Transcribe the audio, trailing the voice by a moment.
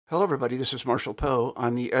Hello, everybody. This is Marshall Poe.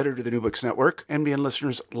 I'm the editor of the New Books Network. NBN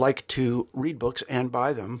listeners like to read books and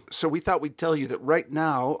buy them. So we thought we'd tell you that right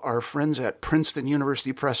now, our friends at Princeton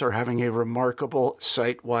University Press are having a remarkable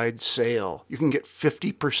site-wide sale. You can get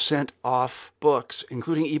 50% off books,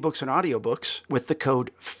 including ebooks and audiobooks, with the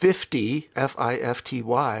code 50,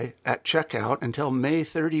 F-I-F-T-Y, at checkout until May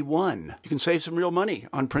 31. You can save some real money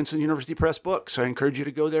on Princeton University Press books. I encourage you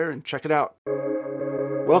to go there and check it out.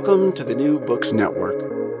 Welcome to the New Books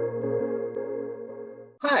Network.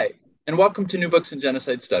 Hi, and welcome to New Books in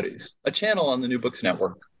Genocide Studies, a channel on the New Books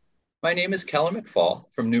Network. My name is Kelly McFall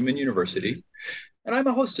from Newman University, and I'm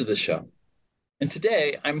a host of this show. And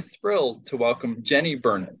today, I'm thrilled to welcome Jenny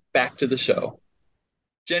Burnett back to the show.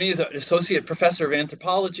 Jenny is an associate professor of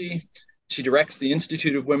anthropology. She directs the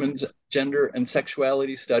Institute of Women's Gender and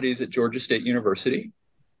Sexuality Studies at Georgia State University.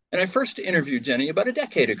 And I first interviewed Jenny about a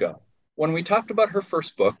decade ago, when we talked about her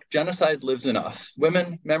first book, Genocide Lives in Us: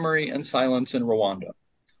 Women, Memory, and Silence in Rwanda.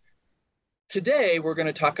 Today, we're going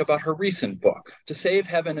to talk about her recent book, To Save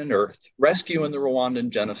Heaven and Earth, Rescue in the Rwandan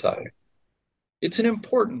Genocide. It's an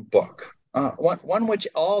important book, one which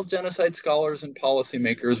all genocide scholars and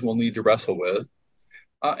policymakers will need to wrestle with,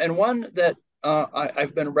 and one that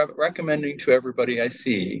I've been recommending to everybody I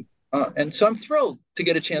see. And so I'm thrilled to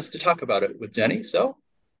get a chance to talk about it with Jenny. So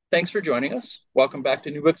thanks for joining us. Welcome back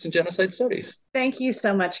to New Books in Genocide Studies. Thank you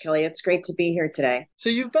so much, Kelly. It's great to be here today. So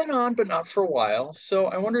you've been on, but not for a while. So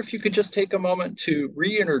I wonder if you could just take a moment to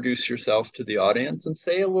reintroduce yourself to the audience and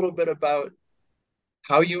say a little bit about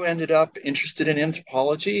how you ended up interested in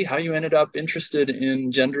anthropology, how you ended up interested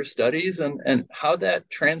in gender studies, and how that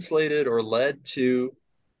translated or led to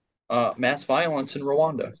mass violence in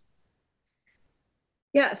Rwanda.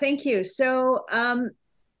 Yeah, thank you. So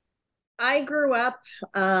I grew up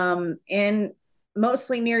in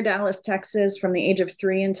mostly near Dallas, Texas, from the age of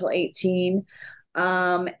 3 until 18.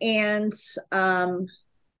 And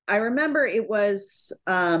I remember it was,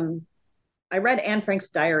 I read Anne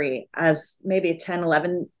Frank's diary as maybe a 10,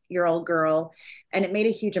 11-year-old girl, and it made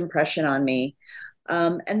a huge impression on me.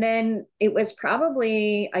 And then it was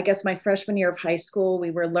probably, I guess, my freshman year of high school,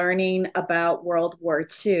 we were learning about World War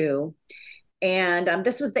II. And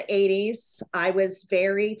this was the 80s. I was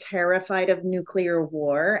very terrified of nuclear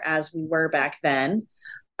war, as we were back then.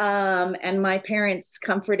 And my parents'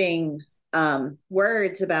 comforting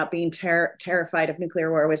words about being terrified of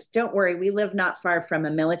nuclear war was, don't worry, we live not far from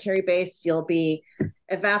a military base. You'll be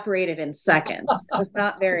evaporated in seconds. It was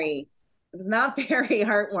not very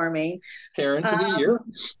heartwarming. Parents of the year.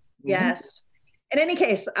 Yes. In any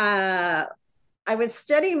case, I was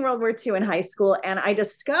studying World War II in high school, and I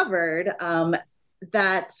discovered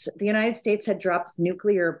that the United States had dropped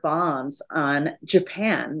nuclear bombs on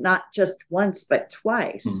Japan, not just once, but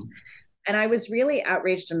twice. And I was really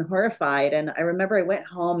outraged and horrified. And I remember I went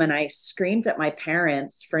home and I screamed at my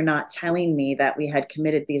parents for not telling me that we had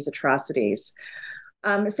committed these atrocities.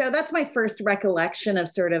 So that's my first recollection of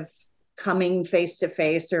sort of coming face to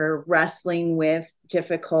face or wrestling with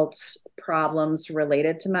difficult problems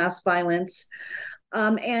related to mass violence.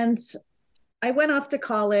 And I went off to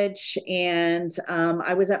college, and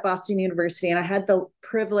I was at Boston University, and I had the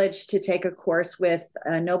privilege to take a course with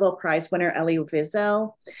Nobel Prize winner Elie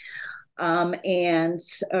Wiesel, and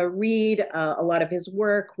read a lot of his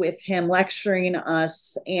work with him lecturing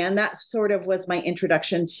us. And that sort of was my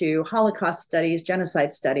introduction to Holocaust studies,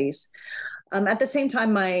 genocide studies. At the same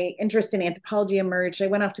time, my interest in anthropology emerged. I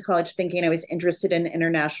went off to college thinking I was interested in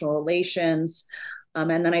international relations.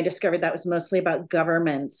 And then I discovered that was mostly about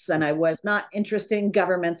governments. And I was not interested in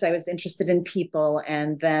governments. I was interested in people.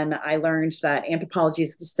 And then I learned that anthropology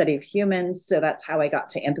is the study of humans. So that's how I got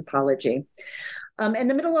to anthropology. In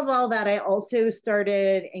the middle of all that, I also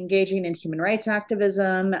started engaging in human rights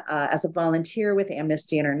activism as a volunteer with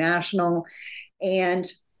Amnesty International. And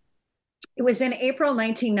it was in April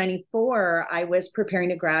 1994, I was preparing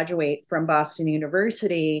to graduate from Boston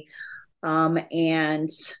University, and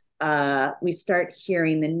we start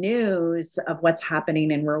hearing the news of what's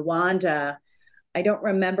happening in Rwanda. I don't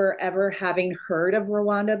remember ever having heard of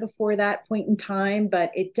Rwanda before that point in time,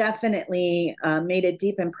 but it definitely made a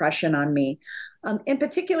deep impression on me, in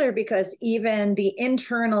particular because even the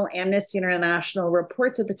internal Amnesty International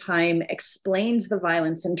reports at the time explains the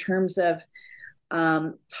violence in terms of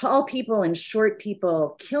tall people and short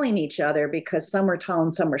people killing each other because some were tall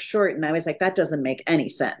and some were short. And I was like, that doesn't make any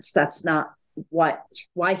sense. That's not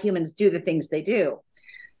why humans do the things they do.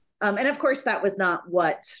 And of course, that was not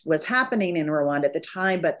what was happening in Rwanda at the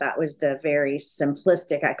time, but that was the very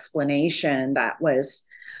simplistic explanation that was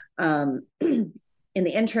in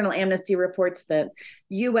the internal amnesty reports, the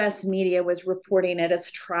US media was reporting it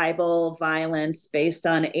as tribal violence based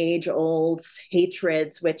on age-old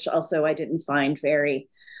hatreds, which also I didn't find very,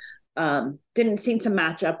 didn't seem to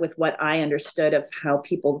match up with what I understood of how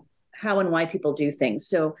and why people do things.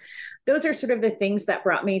 So those are sort of the things that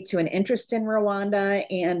brought me to an interest in Rwanda.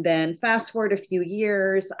 And then fast forward a few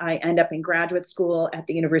years, I end up in graduate school at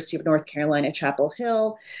the University of North Carolina, Chapel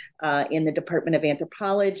Hill, in the Department of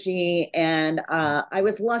Anthropology. And I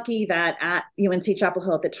was lucky that at UNC Chapel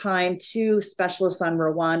Hill at the time, two specialists on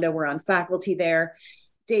Rwanda were on faculty there.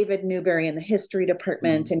 David Newberry in the history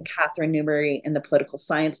department and Catherine Newberry in the political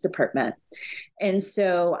science department. And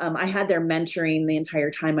so I had their mentoring the entire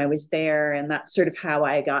time I was there. And that's sort of how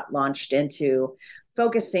I got launched into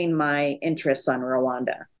focusing my interests on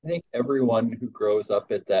Rwanda. I think everyone who grows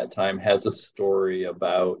up at that time has a story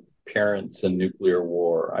about parents and nuclear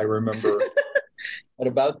war. I remember at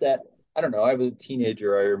about that, I don't know, I was a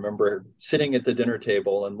teenager. I remember sitting at the dinner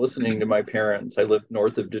table and listening to my parents. I lived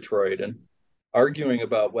north of Detroit, and arguing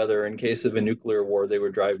about whether in case of a nuclear war they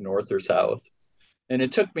would drive north or south. And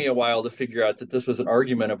it took me a while to figure out that this was an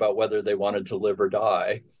argument about whether they wanted to live or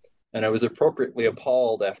die. And I was appropriately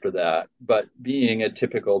appalled after that. But being a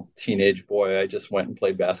typical teenage boy, I just went and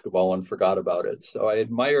played basketball and forgot about it. So I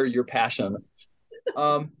admire your passion.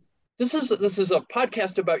 This is a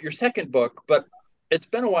podcast about your second book, but it's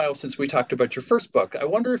been a while since we talked about your first book. I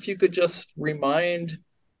wonder if you could just remind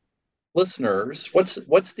listeners,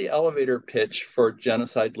 what's the elevator pitch for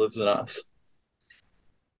Genocide Lives in Us?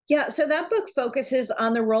 Yeah, so that book focuses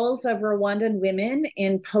on the roles of Rwandan women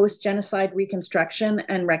in post-genocide reconstruction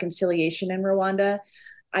and reconciliation in Rwanda.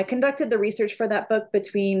 I conducted the research for that book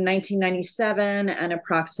between 1997 and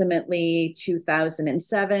approximately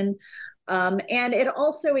 2007. And it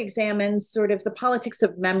also examines sort of the politics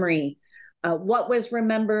of memory, what was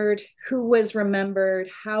remembered, who was remembered,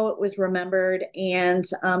 how it was remembered. And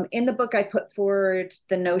in the book, I put forward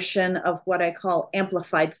the notion of what I call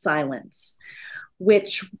amplified silence,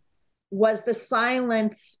 which was the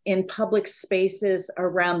silence in public spaces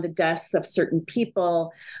around the deaths of certain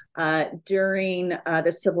people during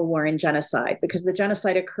the Civil War and genocide, because the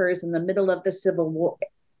genocide occurs in the middle of the Civil War,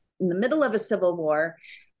 a civil war,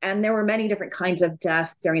 and there were many different kinds of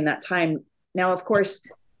death during that time. Now, of course,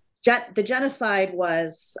 the genocide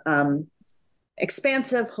was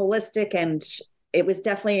expansive, holistic, and it was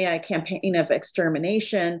definitely a campaign of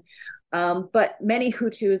extermination. But many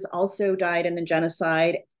Hutus also died in the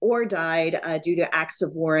genocide or died due to acts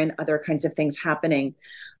of war and other kinds of things happening.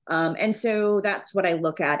 And so that's what I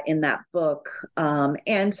look at in that book.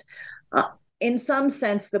 And in some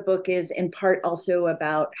sense, the book is in part also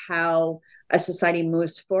about how a society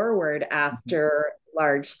moves forward after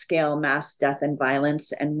large-scale mass death and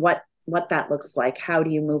violence, and what that looks like. How do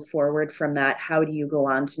you move forward from that? How do you go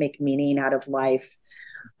on to make meaning out of life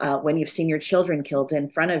when you've seen your children killed in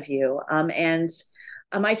front of you?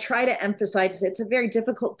 I try to emphasize, it's a very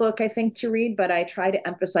difficult book, I think, to read, but I try to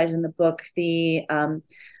emphasize in the book the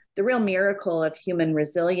real miracle of human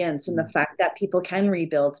resilience and the fact that people can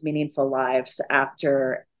rebuild meaningful lives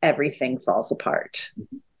after everything falls apart.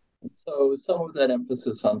 So some of that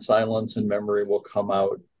emphasis on silence and memory will come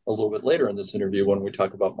out a little bit later in this interview when we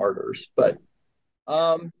talk about martyrs. But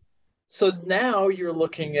so now you're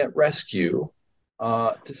looking at rescue,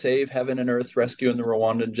 to save heaven and earth, rescue in the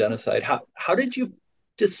Rwandan genocide. How did you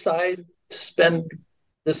decide to spend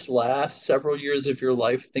this last several years of your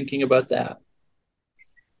life thinking about that?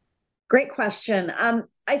 Great question.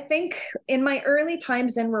 I think in my early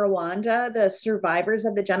times in Rwanda, the survivors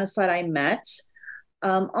of the genocide I met,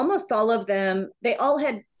 almost all of them, they all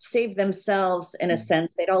had saved themselves in a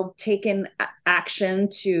sense. They'd all taken action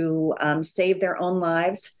to save their own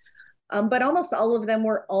lives. But almost all of them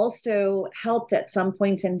were also helped at some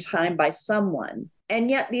point in time by someone. And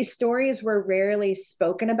yet these stories were rarely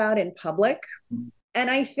spoken about in public. And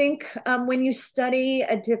I think when you study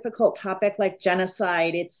a difficult topic like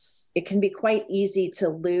genocide, it can be quite easy to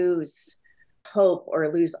lose hope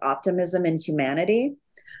or lose optimism in humanity.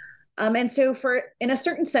 And so in a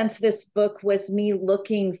certain sense, this book was me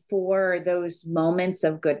looking for those moments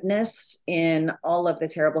of goodness in all of the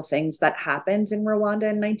terrible things that happened in Rwanda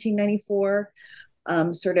in 1994,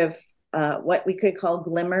 sort of what we could call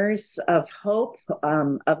glimmers of hope,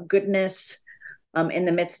 of goodness in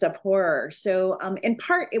the midst of horror. So in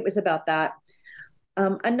part, it was about that.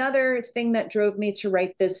 Another thing that drove me to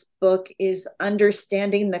write this book is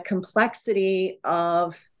understanding the complexity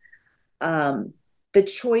of the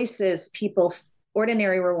choices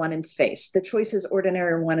ordinary Rwandans face, the choices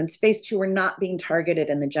ordinary Rwandans faced who were not being targeted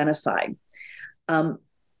in the genocide.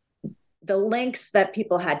 the lengths that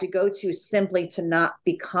people had to go to simply to not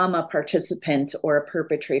become a participant or a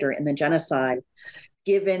perpetrator in the genocide,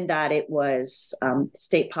 given that it was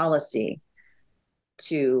state policy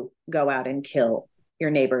to go out and kill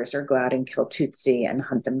your neighbors or go out and kill Tutsi and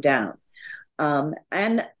hunt them down.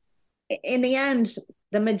 And in the end,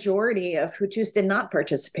 the majority of Hutus did not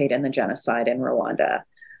participate in the genocide in Rwanda.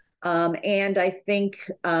 And I think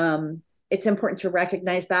it's important to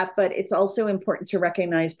recognize that, but it's also important to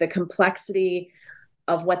recognize the complexity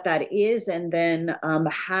of what that is, and then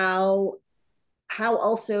how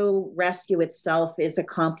also rescue itself is a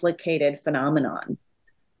complicated phenomenon.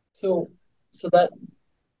 So that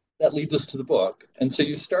leads us to the book. And so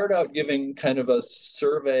you start out giving kind of a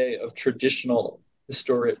survey of traditional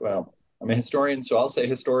well, I'm a historian, so I'll say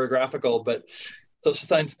historiographical, but social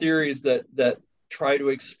science theories that try to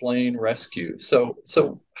explain rescue. So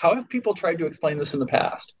how have people tried to explain this in the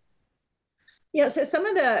past? Yeah, so some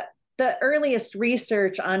of the earliest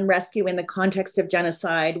research on rescue in the context of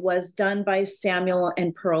genocide was done by Samuel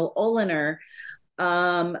and Pearl Oliner.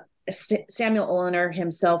 Samuel Oliner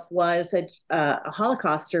himself was a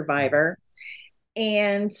Holocaust survivor.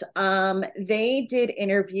 And they did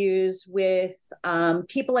interviews with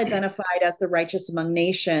people identified as the righteous among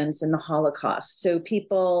nations in the Holocaust. So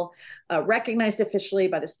people recognized officially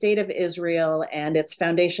by the State of Israel and its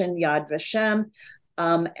foundation, Yad Vashem,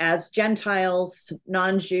 as Gentiles,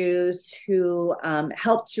 non-Jews who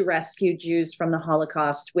helped to rescue Jews from the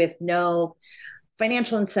Holocaust with no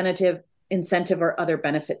financial incentive or other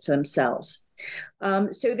benefit to themselves.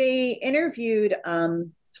 So they interviewed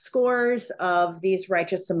scores of these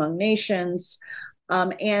righteous among nations,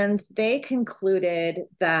 and they concluded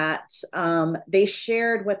that they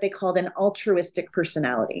shared what they called an altruistic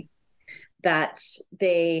personality, that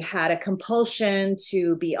they had a compulsion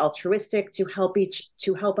to be altruistic, to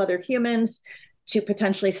help other humans, to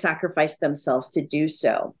potentially sacrifice themselves to do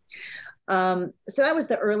so. So that was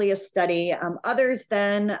the earliest study. Others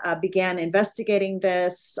then began investigating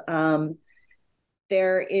this.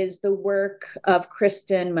 There is the work of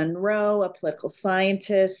Kristen Monroe, a political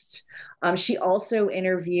scientist. She also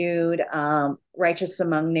interviewed Righteous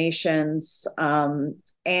Among Nations,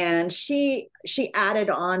 and she added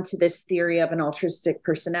on to this theory of an altruistic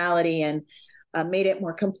personality and made it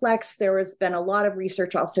more complex. There has been a lot of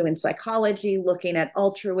research also in psychology looking at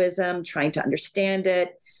altruism, trying to understand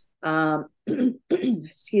it.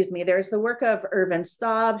 Excuse me. There's the work of Ervin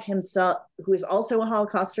Staub himself, who is also a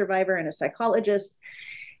Holocaust survivor and a psychologist.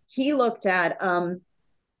 He looked at,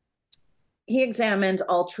 he examined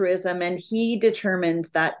altruism, and he determined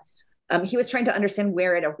that he was trying to understand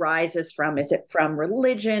where it arises from. Is it from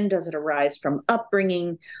religion? Does it arise from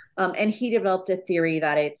upbringing? And he developed a theory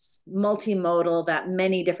that it's multimodal, that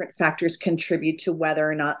many different factors contribute to whether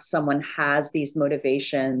or not someone has these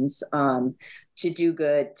motivations to do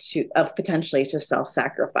good, potentially to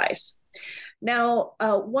self-sacrifice. Now,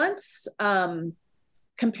 once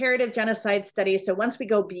comparative genocide studies, so once we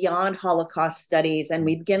go beyond Holocaust studies and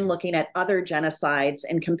we begin looking at other genocides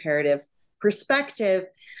in comparative perspective,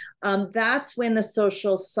 that's when the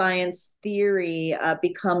social science theory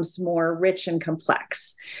becomes more rich and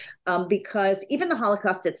complex, because even the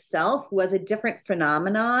Holocaust itself was a different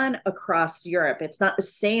phenomenon across Europe. It's not the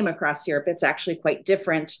same across Europe. It's actually quite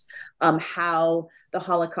different how the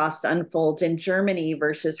Holocaust unfolds in Germany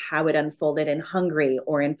versus how it unfolded in Hungary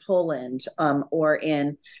or in Poland or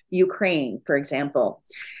in Ukraine, for example.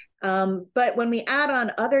 But when we add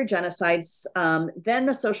on other genocides, then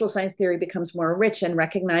the social science theory becomes more rich and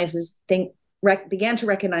began to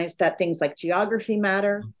recognize that things like geography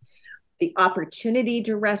matter, the opportunity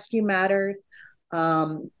to rescue mattered,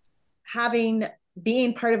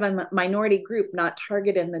 being part of a minority group not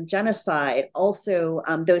targeted in the genocide. Also,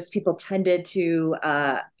 those people tended to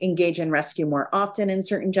engage in rescue more often in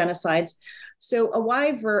certain genocides. So a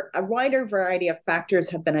wider variety of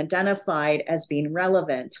factors have been identified as being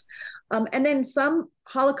relevant. And then some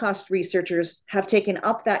Holocaust researchers have taken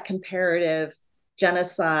up that comparative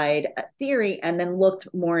genocide theory and then looked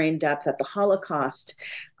more in depth at the Holocaust,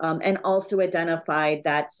 and also identified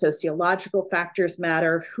that sociological factors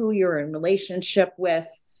matter, who you're in relationship with.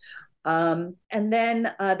 And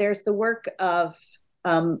then there's the work of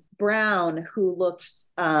Brown, who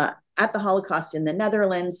looks at the Holocaust in the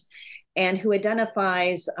Netherlands and who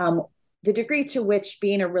identifies the degree to which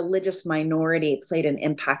being a religious minority played an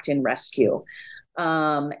impact in rescue.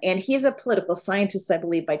 And he's a political scientist, I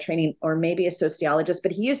believe, by training, or maybe a sociologist,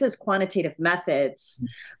 but he uses quantitative methods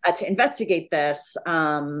to investigate this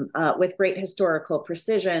with great historical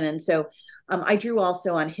precision. And so I drew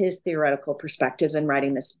also on his theoretical perspectives in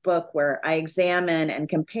writing this book, where I examine and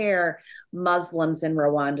compare Muslims in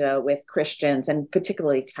Rwanda with Christians, and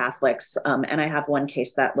particularly Catholics. And I have one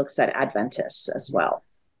case that looks at Adventists as well.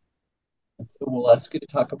 So we'll ask you to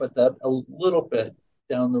talk about that a little bit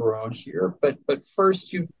down the road here, but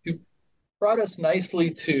first you brought us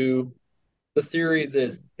nicely to the theory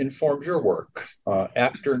that informs your work,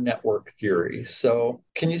 actor network theory. So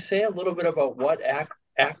can you say a little bit about what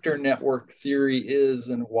actor network theory is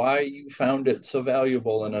and why you found it so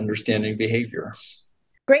valuable in understanding behavior?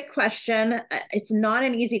 Great question. It's not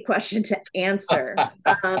an easy question to answer.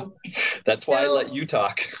 That's why I let you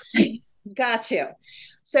talk. Got you.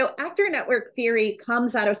 So actor network theory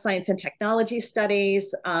comes out of science and technology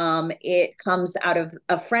studies. It comes out of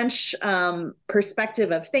a French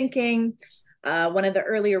perspective of thinking. One of the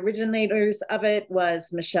early originators of it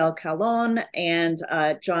was Michel Calon and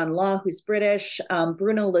John Law, who's British.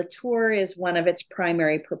 Bruno Latour is one of its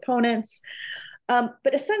primary proponents.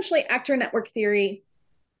 But essentially, actor network theory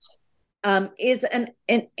is an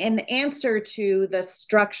answer to the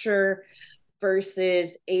structure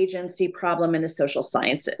versus agency problem in the social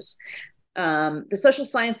sciences. The social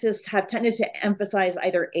sciences have tended to emphasize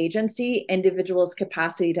either agency, individuals'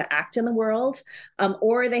 capacity to act in the world,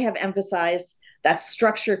 or they have emphasized that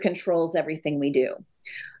structure controls everything we do.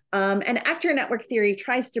 And actor network theory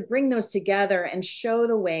tries to bring those together and show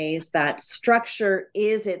the ways that structure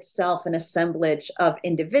is itself an assemblage of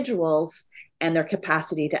individuals and their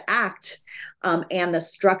capacity to act, and the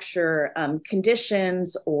structure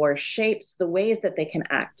conditions or shapes the ways that they can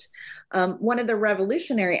act. One of the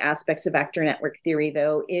revolutionary aspects of actor network theory,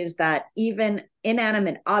 though, is that even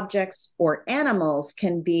inanimate objects or animals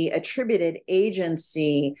can be attributed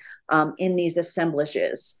agency in these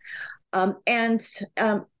assemblages. And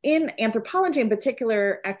in anthropology in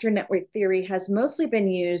particular, actor network theory has mostly been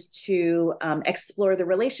used to explore the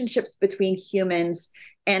relationships between humans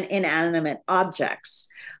and inanimate objects.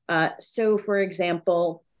 So, for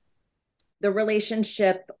example, the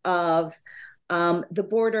relationship of the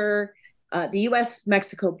border, the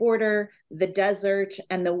US-Mexico border, the desert,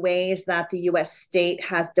 and the ways that the US state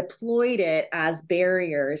has deployed it as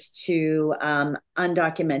barriers to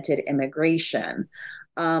undocumented immigration.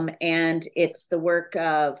 And it's the work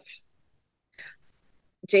of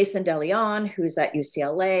Jason DeLeon, who's at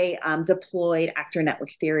UCLA, deployed actor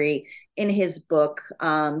network theory in his book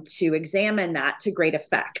to examine that to great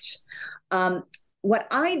effect. What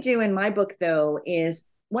I do in my book, though, is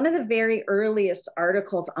one of the very earliest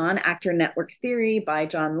articles on actor network theory by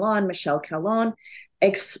John Law and Michel Calon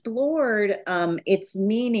explored its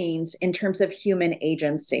meanings in terms of human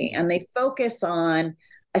agency. And they focus on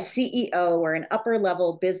a CEO or an upper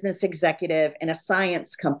level business executive in a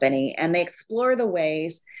science company. And they explore the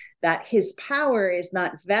ways that his power is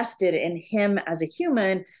not vested in him as a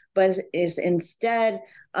human, but is instead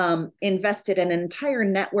invested in an entire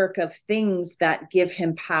network of things that give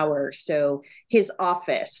him power. So his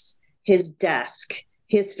office, his desk,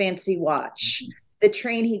 his fancy watch, the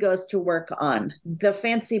train he goes to work on, the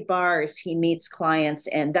fancy bars he meets clients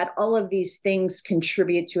in, that all of these things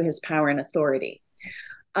contribute to his power and authority.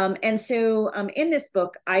 And so in this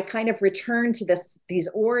book, I kind of return to these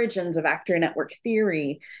origins of actor network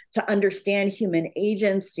theory to understand human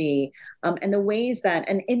agency and the ways that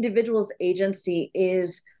an individual's agency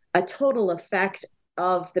is a total effect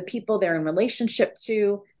of the people they're in relationship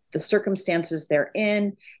to, the circumstances they're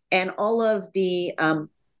in, and all of the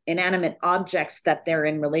inanimate objects that they're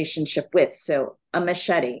in relationship with. So a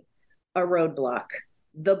machete, a roadblock,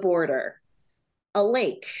 the border, a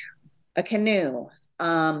lake, a canoe,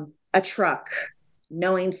 a truck,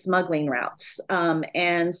 knowing smuggling routes.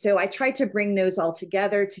 And so I tried to bring those all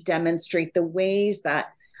together to demonstrate the ways that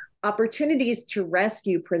opportunities to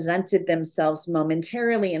rescue presented themselves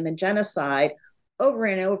momentarily in the genocide over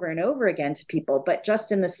and over and over again to people, but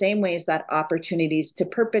just in the same ways that opportunities to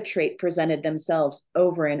perpetrate presented themselves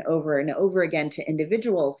over and over and over again to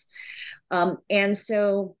individuals. And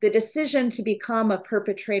so the decision to become a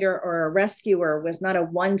perpetrator or a rescuer was not a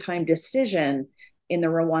one-time decision in the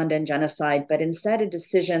Rwandan genocide, but instead a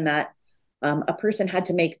decision that a person had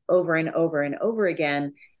to make over and over and over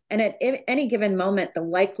again. And at any given moment, the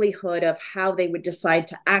likelihood of how they would decide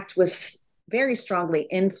to act was very strongly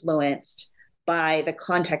influenced by the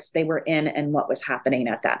context they were in and what was happening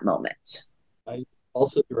at that moment. I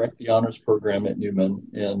also direct the honors program at Newman,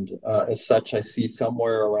 and as such, I see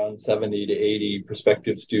somewhere around 70 to 80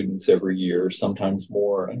 prospective students every year, sometimes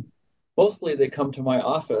more. And Mostly they come to my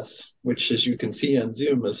office, which, as you can see on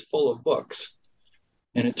Zoom, is full of books.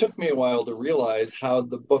 And it took me a while to realize how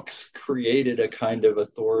the books created a kind of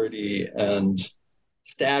authority and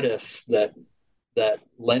status that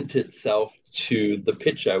lent itself to the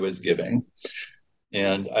pitch I was giving.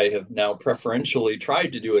 And I have now preferentially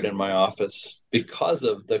tried to do it in my office because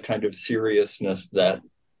of the kind of seriousness that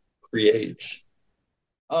creates.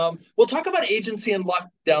 We'll talk about agency and luck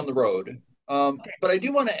down the road. But I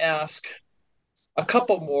do want to ask a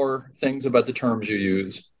couple more things about the terms you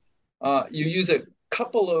use. You use a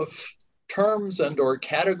couple of terms and or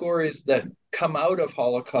categories that come out of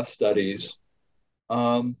Holocaust studies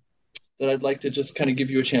that I'd like to just kind of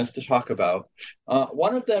give you a chance to talk about.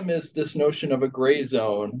 One of them is this notion of a gray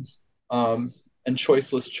zone and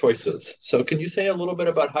choiceless choices. So can you say a little bit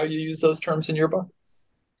about how you use those terms in your book?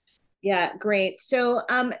 Yeah, great. So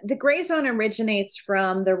the gray zone originates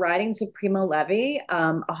from the writings of Primo Levi,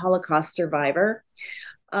 a Holocaust survivor.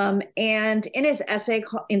 And in his essay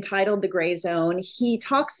entitled The Gray Zone, he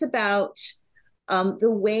talks about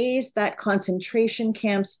the ways that concentration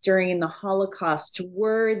camps during the Holocaust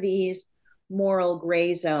were these moral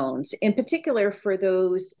gray zones, in particular for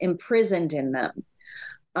those imprisoned in them.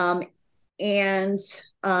 And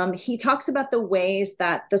he talks about the ways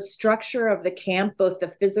that the structure of the camp, both the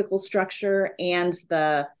physical structure and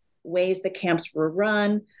the ways the camps were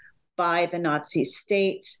run by the Nazi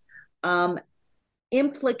state,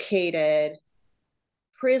 implicated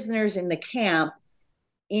prisoners in the camp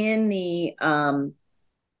in the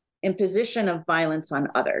imposition of violence on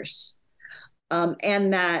others.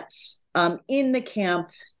 And that in the camp,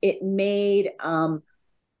 it made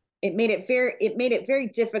it very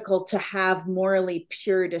difficult to have morally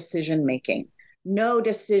pure decision making. No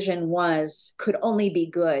decision could only be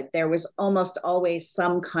good. There was almost always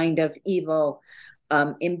some kind of evil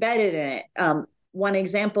embedded in it. One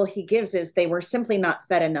example he gives is they were simply not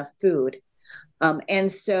fed enough food. And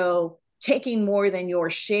so taking more than your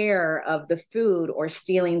share of the food or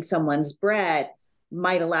stealing someone's bread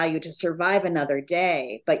might allow you to survive another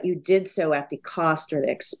day, but you did so at the cost or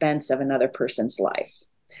the expense of another person's life.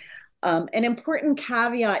 An important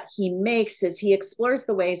caveat he makes is he explores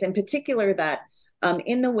the ways, in particular, that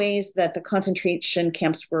in the ways that the concentration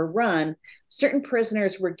camps were run, certain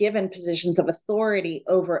prisoners were given positions of authority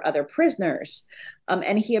over other prisoners.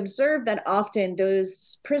 And he observed that often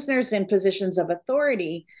those prisoners in positions of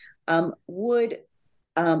authority would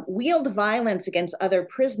wield violence against other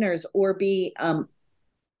prisoners or be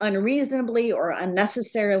unreasonably or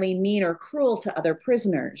unnecessarily mean or cruel to other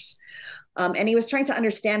prisoners. And he was trying to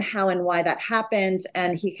understand how and why that happened.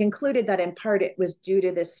 And he concluded that in part it was due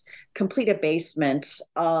to this complete abasement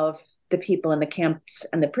of the people in the camps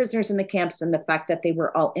and the prisoners in the camps, and the fact that they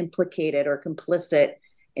were all implicated or complicit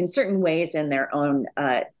in certain ways in their own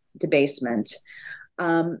debasement.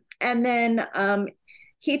 And then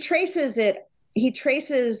he traces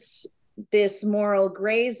this moral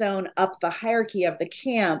gray zone up the hierarchy of the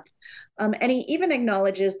camp. And he even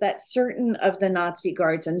acknowledges that certain of the Nazi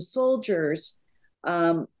guards and soldiers,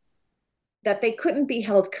 that they couldn't be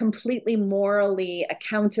held completely morally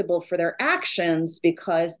accountable for their actions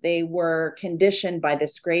because they were conditioned by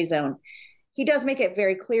this gray zone. He does make it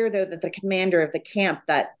very clear, though, that the commander of the camp,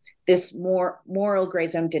 that this moral gray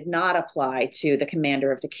zone did not apply to the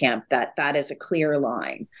commander of the camp, that is a clear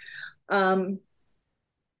line.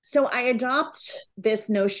 So I adopt this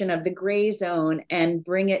notion of the gray zone and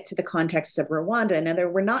bring it to the context of Rwanda. Now, there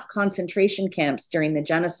were not concentration camps during the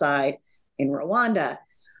genocide in Rwanda.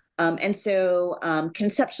 And so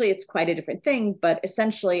conceptually, it's quite a different thing. But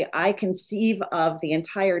essentially, I conceive of the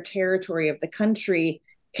entire territory of the country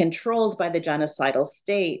controlled by the genocidal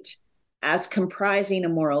state as comprising a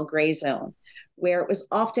moral gray zone, where it was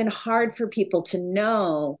often hard for people to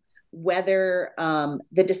know whether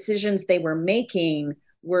the decisions they were making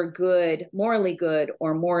were good, morally good,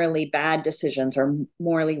 or morally bad decisions, or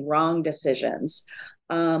morally wrong decisions.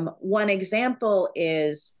 One example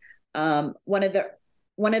is one of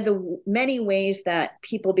the many ways that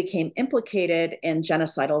people became implicated in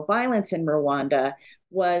genocidal violence in Rwanda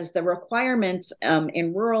was the requirement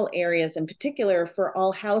in rural areas in particular for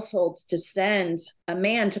all households to send a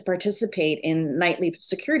man to participate in nightly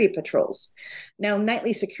security patrols. Now,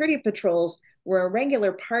 nightly security patrols were a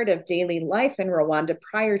regular part of daily life in Rwanda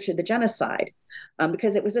prior to the genocide,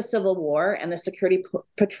 because it was a civil war and the security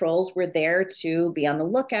patrols were there to be on the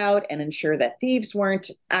lookout and ensure that thieves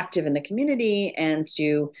weren't active in the community and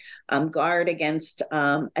to guard against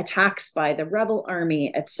attacks by the rebel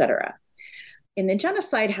army, etc. In the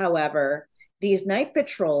genocide, however, these night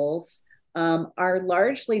patrols are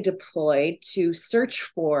largely deployed to search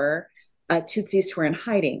for Tutsis who are in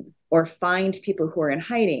hiding or find people who are in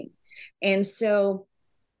hiding. And so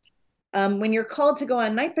when you're called to go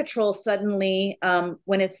on night patrol, suddenly,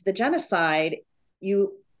 when it's the genocide,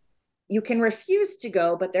 you can refuse to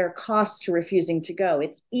go, but there are costs to refusing to go.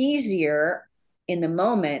 It's easier in the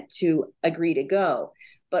moment to agree to go.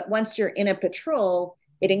 But once you're in a patrol,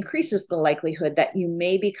 it increases the likelihood that you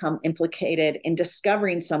may become implicated in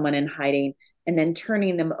discovering someone in hiding and then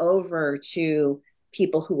turning them over to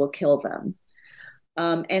people who will kill them.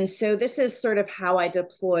 And so this is sort of how I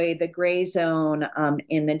deploy the gray zone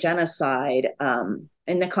in the genocide,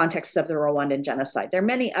 in the context of the Rwandan genocide. There are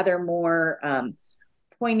many other more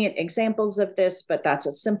poignant examples of this, but that's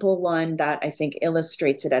a simple one that I think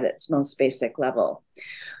illustrates it at its most basic level.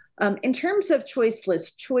 In terms of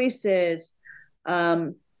choiceless choices,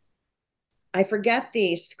 I forget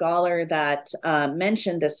the scholar that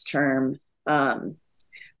mentioned this term,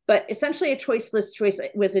 but essentially a choiceless choice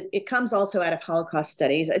it comes also out of Holocaust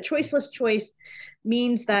studies. A choiceless choice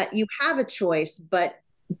means that you have a choice, but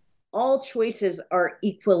all choices are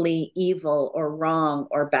equally evil or wrong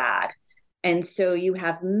or bad. And so you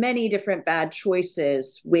have many different bad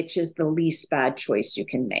choices, which is the least bad choice you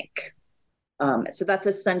can make. So that's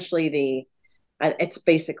essentially its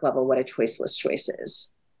basic level, what a choiceless choice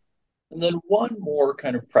is. And then one more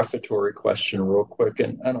kind of prefatory question real quick,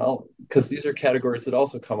 and I'll, because these are categories that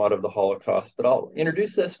also come out of the Holocaust, but I'll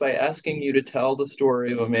introduce this by asking you to tell the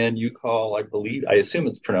story of a man you call, I assume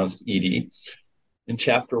it's pronounced Edie, in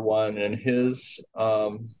chapter 1, and his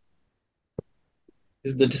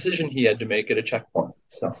the decision he had to make at a checkpoint.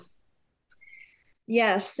 So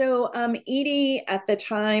Edie at the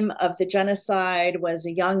time of the genocide was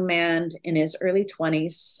a young man in his early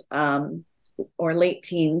 20s or late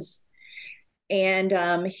teens. And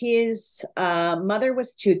his mother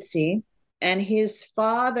was Tutsi, and his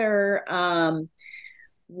father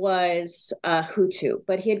was Hutu,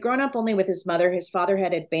 but he had grown up only with his mother. His father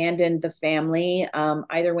had abandoned the family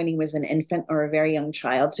either when he was an infant or a very young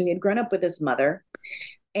child. So he had grown up with his mother.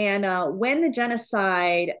 And when the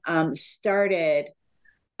genocide started,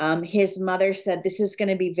 his mother said, this is going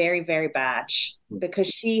to be very, very bad, because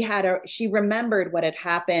she remembered what had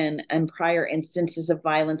happened in prior instances of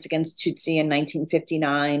violence against Tutsi in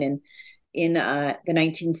 1959 and in the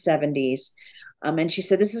 1970s. And she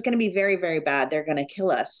said, this is going to be very, very bad. They're going to kill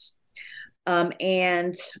us.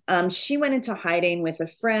 And she went into hiding with a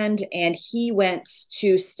friend, and he went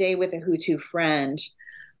to stay with a Hutu friend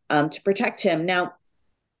to protect him. Now,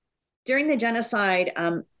 during the genocide,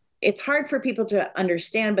 it's hard for people to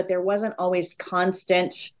understand, but there wasn't always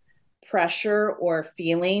constant pressure or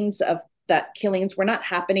feelings of that killings were not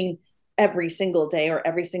happening every single day or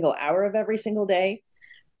every single hour of every single day.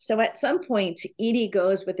 So at some point, Edie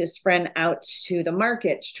goes with his friend out to the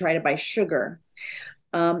market to try to buy sugar.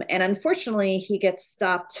 And unfortunately, they get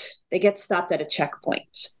stopped at a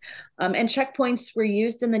checkpoint. And checkpoints were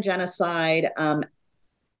used in the genocide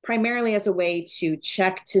primarily as a way to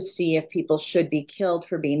check to see if people should be killed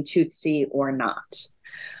for being Tutsi or not.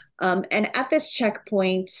 And at this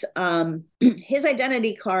checkpoint, his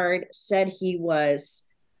identity card said he was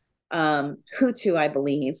Hutu, I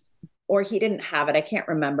believe, or he didn't have it. I can't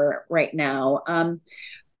remember right now.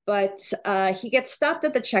 But he gets stopped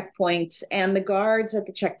at the checkpoint, and the guards at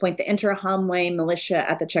the checkpoint, the Interahamwe militia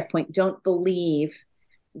at the checkpoint, don't believe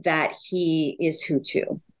that he is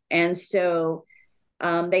Hutu. And so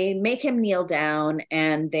they make him kneel down,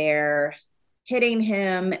 and they're hitting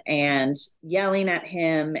him and yelling at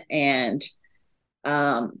him and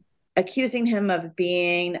accusing him of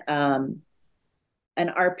being an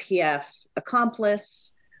RPF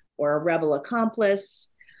accomplice or a rebel accomplice.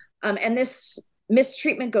 And this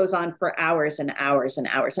mistreatment goes on for hours and hours and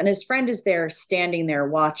hours. And his friend is there standing there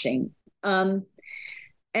watching. And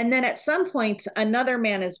then at some point, another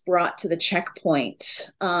man is brought to the checkpoint,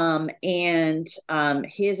 and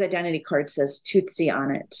his identity card says Tutsi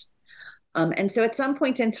on it. And so at some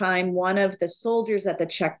point in time, one of the soldiers at the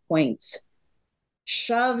checkpoint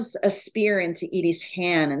shoves a spear into Edie's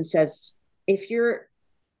hand and says, if you're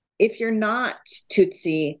not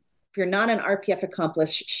Tutsi, if you're not an RPF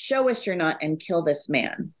accomplice, show us you're not and kill this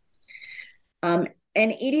man.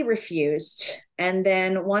 And Edie refused. And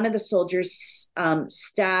then one of the soldiers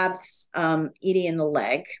stabs Edie in the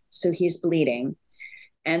leg. So he's bleeding.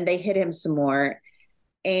 And they hit him some more.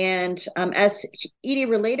 And as Edie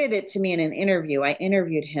related it to me in an interview, I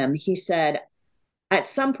interviewed him. He said, at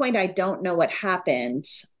some point, I don't know what happened.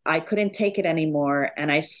 I couldn't take it anymore. And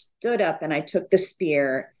I stood up and I took the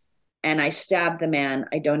spear and I stabbed the man.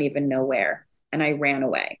 I don't even know where. And I ran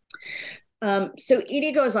away. So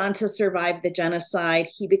Edie goes on to survive the genocide.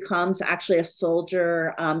 He becomes actually a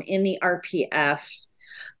soldier in the RPF.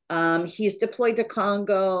 He's deployed to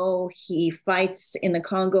Congo. He fights in the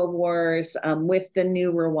Congo Wars with the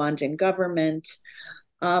new Rwandan government.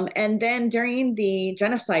 And then during the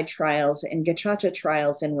genocide trials and Gacaca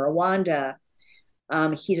trials in Rwanda,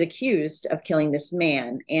 he's accused of killing this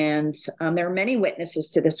man. And there are many witnesses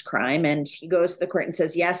to this crime. And he goes to the court and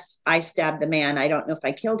says, yes, I stabbed the man. I don't know if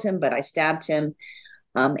I killed him, but I stabbed him.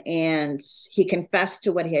 And he confessed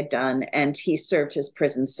to what he had done, and he served his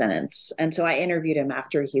prison sentence. And so I interviewed him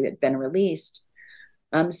after he had been released.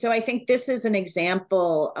 So I think this is an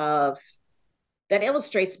example of that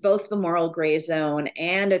illustrates both the moral gray zone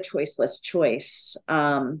and a choiceless choice.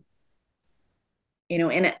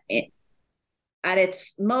 At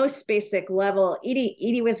its most basic level,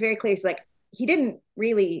 Edie was very clear. He's like, he didn't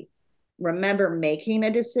really remember making a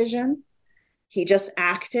decision. He just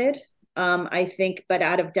acted, I think, but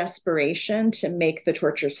out of desperation to make the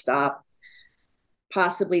torture stop,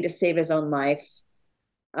 possibly to save his own life.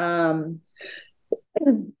 And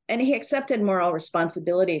he accepted moral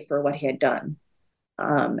responsibility for what he had done.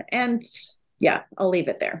 And yeah, I'll leave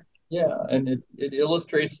it there. Yeah, and it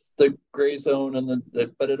illustrates the gray zone,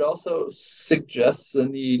 but it also suggests a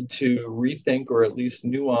need to rethink or at least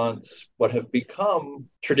nuance what have become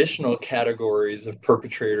traditional categories of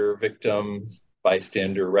perpetrator, victim,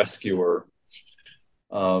 bystander, rescuer.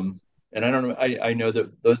 And I don't know, I know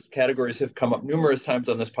that those categories have come up numerous times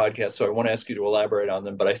on this podcast, so I won't ask you to elaborate on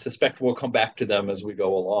them, but I suspect we'll come back to them as we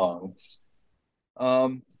go along.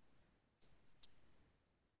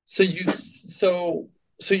 So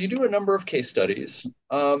you do a number of case studies,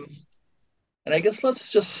 and I guess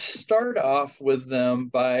let's just start off with them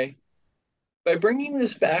by bringing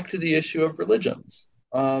this back to the issue of religion,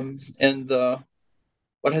 and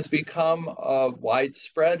what has become a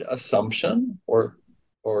widespread assumption or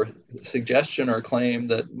suggestion or claim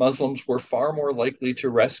that Muslims were far more likely to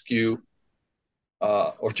rescue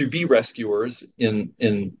or to be rescuers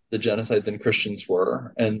in the genocide than Christians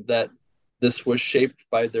were, and that this was shaped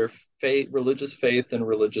by their faith, religious faith, and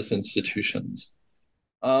religious institutions.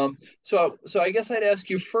 So I guess I'd ask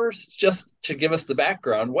you first, just to give us the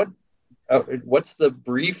background, what's the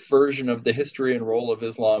brief version of the history and role of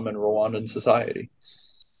Islam in Rwandan society?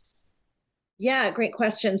 Yeah, great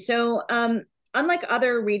question. So unlike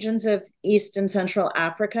other regions of East and Central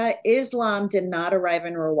Africa, Islam did not arrive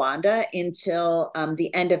in Rwanda until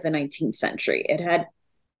the end of the 19th century. It had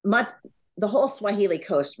the whole Swahili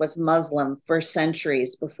coast was Muslim for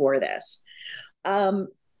centuries before this.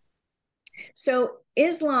 So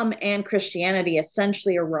Islam and Christianity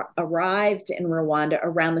essentially arrived in Rwanda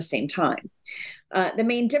around the same time. The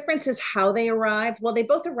main difference is how they arrived. Well, they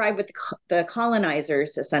both arrived with the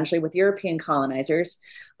colonizers, essentially with European colonizers.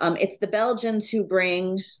 It's the Belgians who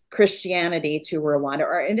bring Christianity to Rwanda,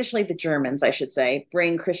 or initially the Germans, I should say,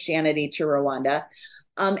 bring Christianity to Rwanda.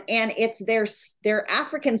 And it's their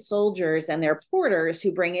African soldiers and their porters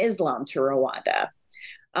who bring Islam to Rwanda,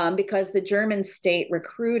 because the German state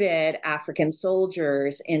recruited African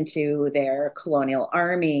soldiers into their colonial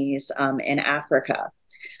armies in Africa.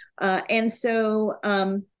 And so,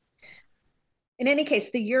 in any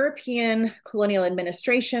case, the European colonial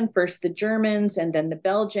administration, first the Germans and then the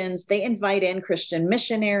Belgians, they invite in Christian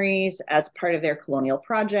missionaries as part of their colonial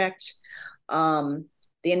project.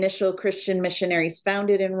 The initial Christian missionaries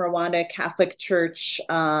founded in Rwanda, Catholic Church, it's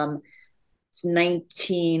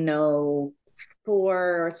 1904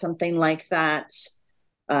 or something like that.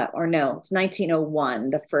 Or no, it's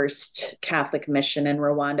 1901, the first Catholic mission in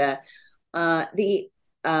Rwanda. The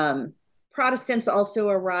Protestants also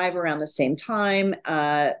arrive around the same time,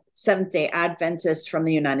 Seventh-day Adventists from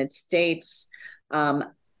the United States by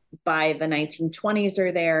the 1920s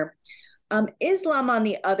are there. Islam, on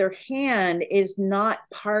the other hand, is not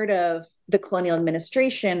part of the colonial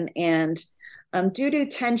administration, and due to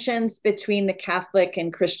tensions between the Catholic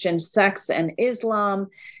and Christian sects and Islam,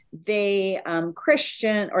 the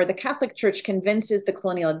Catholic Church convinces the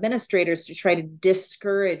colonial administrators to try to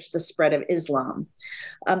discourage the spread of Islam.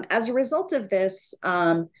 As a result of this,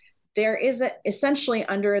 there is essentially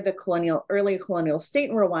under the early colonial state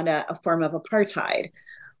in Rwanda a form of apartheid,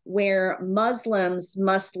 where Muslims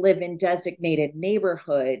must live in designated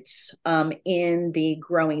neighborhoods in the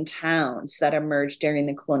growing towns that emerged during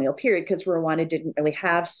the colonial period, because Rwanda didn't really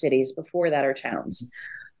have cities before that or towns.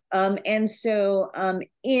 And so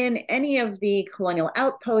in any of the colonial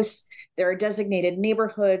outposts, there are designated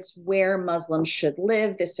neighborhoods where Muslims should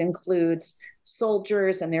live. This includes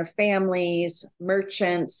soldiers and their families,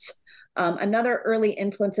 merchants. Another early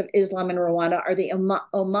influence of Islam in Rwanda are the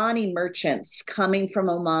Omani merchants coming from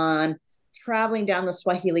Oman, traveling down the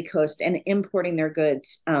Swahili coast and importing their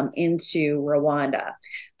goods into Rwanda.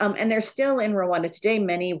 And they're still in Rwanda today,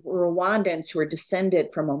 many Rwandans who are descended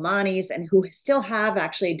from Omanis and who still have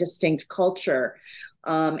actually a distinct culture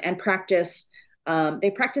and practice.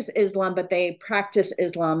 They practice Islam, but they practice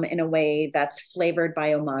Islam in a way that's flavored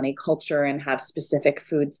by Omani culture and have specific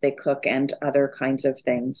foods they cook and other kinds of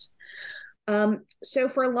things. So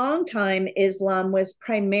for a long time, Islam was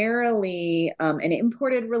primarily an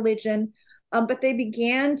imported religion, but they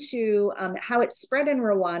began to, how it spread in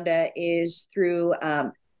Rwanda is through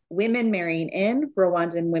women marrying in,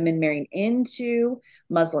 Rwandan women marrying into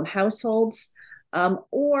Muslim households,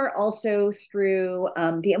 or also through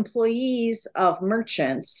the employees of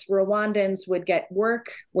merchants. Rwandans would get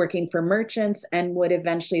work working for merchants and would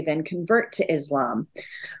eventually then convert to Islam.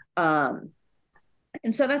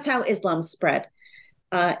 And so that's how Islam spread.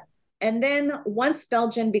 And then once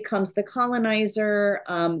Belgium becomes the colonizer,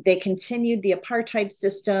 they continued the apartheid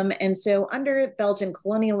system. And so under Belgian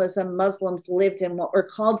colonialism, Muslims lived in what were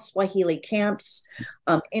called Swahili camps.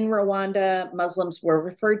 In Rwanda, Muslims were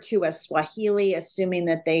referred to as Swahili, assuming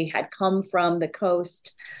that they had come from the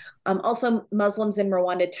coast. Also, Muslims in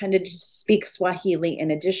Rwanda tended to speak Swahili in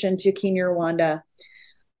addition to Kinyarwanda.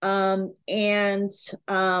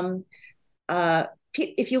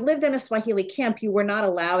 If you lived in a Swahili camp, you were not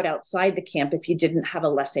allowed outside the camp if you didn't have a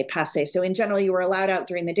laissez-passer. So in general, you were allowed out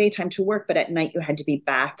during the daytime to work, but at night you had to be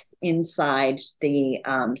back inside the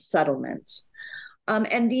settlement.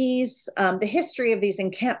 And the history of these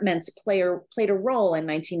encampments played a role in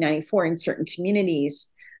 1994 in certain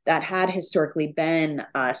communities that had historically been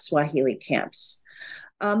Swahili camps.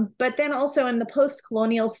 But then also in the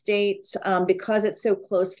post-colonial state, because it's so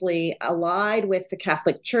closely allied with the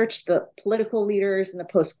Catholic Church, the political leaders in the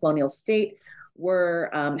post-colonial state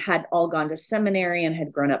had all gone to seminary and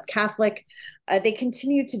had grown up Catholic. They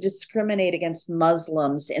continued to discriminate against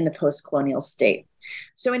Muslims in the post-colonial state.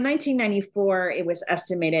 So in 1994, it was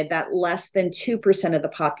estimated that less than 2% of the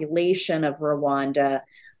population of Rwanda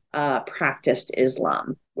practiced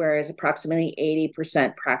Islam, whereas approximately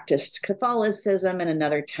 80% practiced Catholicism and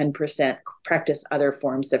another 10% practiced other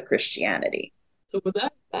forms of Christianity. So with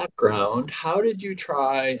that background, how did you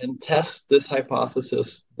try and test this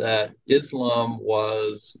hypothesis that Islam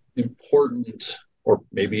was important or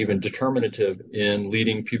maybe even determinative in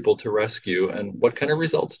leading people to rescue? And what kind of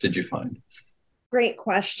results did you find? Great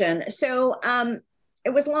question. So it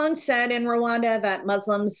was long said in Rwanda that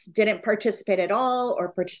Muslims didn't participate at all or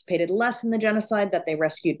participated less in the genocide, that they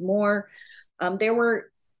rescued more. There were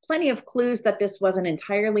plenty of clues that this wasn't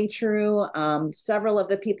entirely true. Several of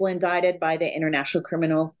the people indicted by the International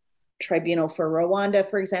Criminal Tribunal for Rwanda,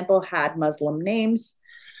 for example, had Muslim names.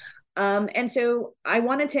 And so I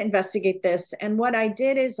wanted to investigate this. And what I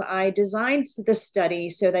did is I designed the study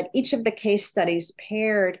so that each of the case studies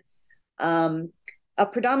paired a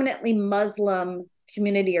predominantly Muslim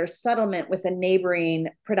community or settlement with a neighboring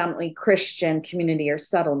predominantly Christian community or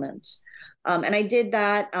settlement. And I did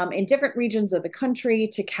that in different regions of the country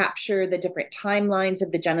to capture the different timelines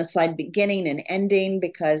of the genocide beginning and ending,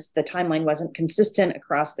 because the timeline wasn't consistent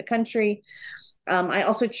across the country. I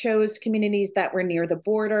also chose communities that were near the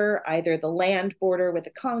border, either the land border with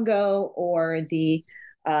the Congo or the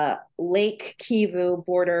Lake Kivu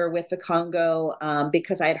border with the Congo,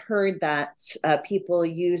 because I had heard that people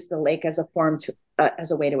use the lake as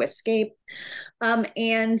a way to escape.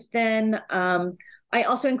 And then I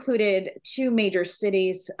also included two major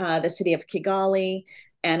cities, the city of Kigali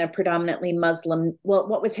and a predominantly Muslim,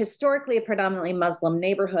 what was historically a predominantly Muslim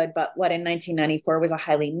neighborhood, but what in 1994 was a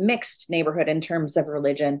highly mixed neighborhood in terms of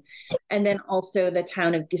religion. And then also the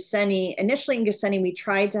town of Gisenyi. Initially in Gisenyi, we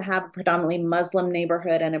tried to have a predominantly Muslim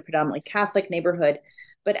neighborhood and a predominantly Catholic neighborhood.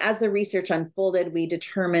 But as the research unfolded, we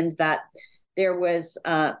determined that there was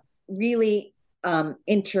really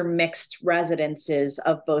intermixed residences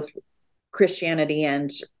of both Christianity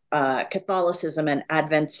and Catholicism and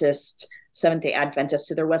Seventh-day Adventist.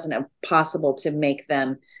 So there wasn't possible to make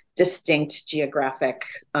them distinct geographic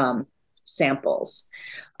samples.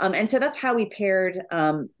 And so that's how we paired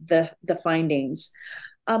the findings.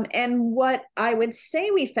 And what I would say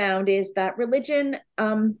we found is that religion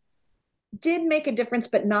did make a difference,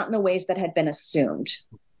 but not in the ways that had been assumed.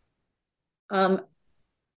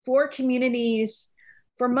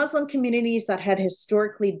 For Muslim communities that had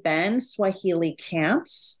historically been Swahili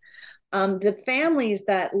camps, the families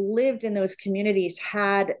that lived in those communities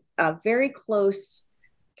had very close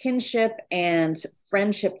kinship and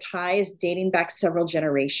friendship ties dating back several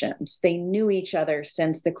generations. They knew each other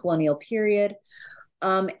since the colonial period.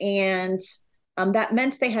 And that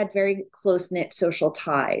meant they had very close-knit social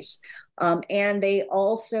ties. And they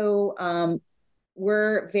also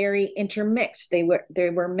were very intermixed.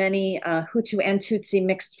 There were many Hutu and Tutsi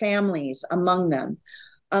mixed families among them.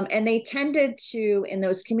 And they tended to, in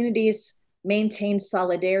those communities, maintain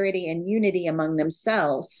solidarity and unity among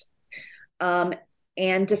themselves,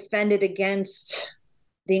 and defended against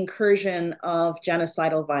the incursion of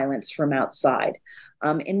genocidal violence from outside.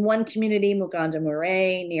 In one community, Muganda Mure,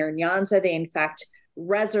 near Nyanza, they in fact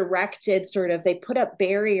resurrected they put up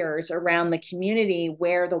barriers around the community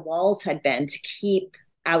where the walls had been to keep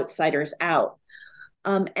outsiders out.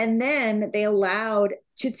 And then they allowed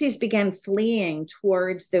Tutsis began fleeing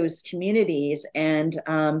towards those communities, and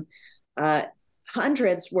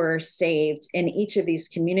hundreds were saved in each of these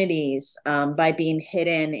communities by being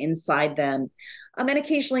hidden inside them. And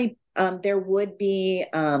occasionally there would be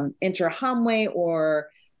Interahamwe or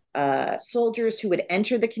soldiers who would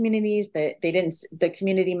enter the communities. The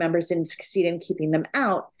community members didn't succeed in keeping them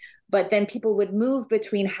out. But then people would move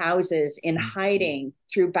between houses in hiding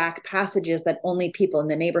through back passages that only people in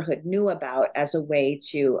the neighborhood knew about as a way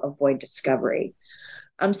to avoid discovery.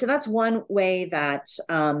 So that's one way that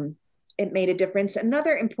it made a difference.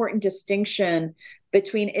 Another important distinction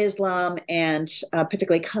between Islam and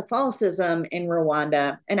particularly Catholicism in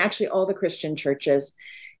Rwanda, and actually all the Christian churches,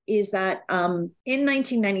 is that in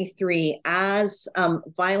 1993, as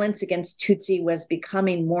violence against Tutsi was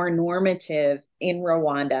becoming more normative in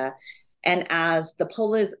Rwanda, and as the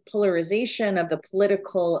polarization of the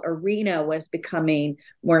political arena was becoming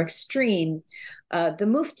more extreme, the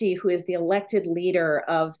Mufti, who is the elected leader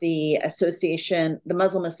of the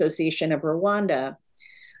Muslim Association of Rwanda,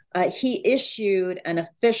 he issued an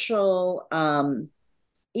official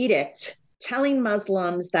edict telling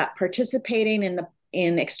Muslims that participating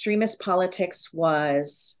in extremist politics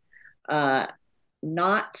was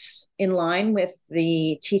not in line with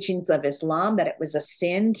the teachings of Islam, that it was a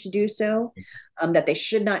sin to do so, that they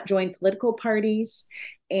should not join political parties,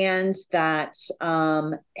 and that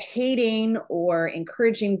hating or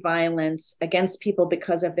encouraging violence against people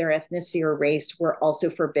because of their ethnicity or race were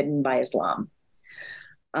also forbidden by Islam.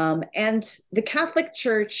 And the Catholic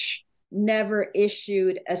Church never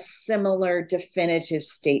issued a similar definitive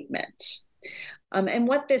statement. And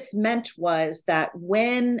what this meant was that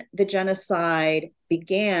when the genocide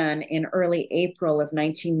began in early April of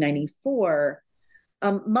 1994,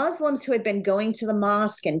 Muslims who had been going to the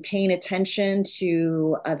mosque and paying attention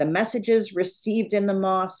to the messages received in the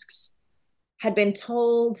mosques had been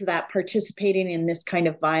told that participating in this kind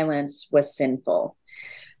of violence was sinful.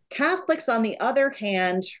 Catholics, on the other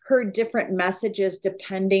hand, heard different messages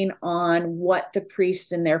depending on what the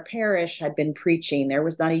priests in their parish had been preaching. There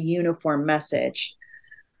was not a uniform message.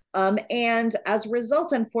 And as a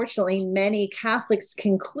result, unfortunately, many Catholics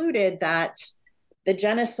concluded that the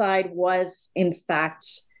genocide was, in fact,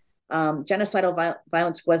 genocidal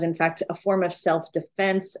violence was, in fact, a form of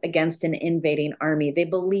self-defense against an invading army. They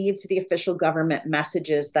believed the official government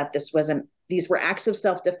messages that these were acts of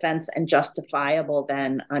self-defense and justifiable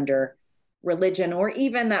then under religion, or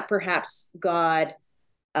even that perhaps God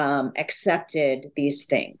accepted these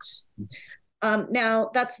things.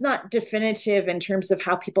 Now, that's not definitive in terms of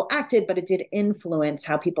how people acted, but it did influence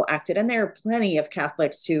how people acted. And there are plenty of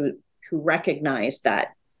Catholics who recognize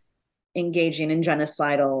that engaging in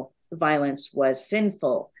genocidal violence was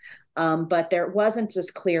sinful, but there wasn't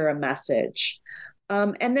as clear a message.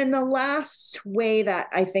 And then the last way that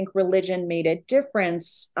I think religion made a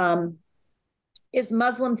difference is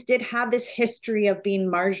Muslims did have this history of being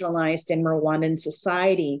marginalized in Rwandan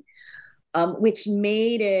society, which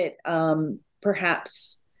made it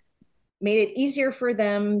perhaps made it easier for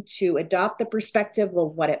them to adopt the perspective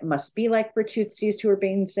of what it must be like for Tutsis who are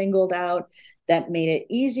being singled out. That made it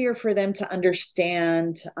easier for them to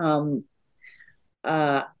understand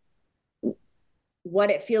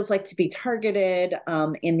what it feels like to be targeted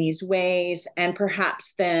in these ways, and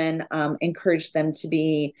perhaps then encourage them to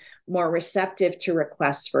be more receptive to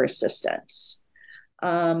requests for assistance.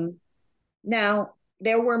 Now,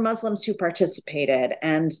 there were Muslims who participated,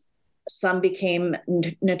 and some became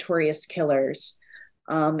notorious killers.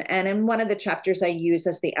 And in one of the chapters I use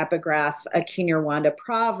as the epigraph, a Kinyarwanda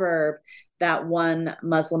proverb that one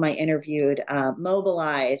Muslim I interviewed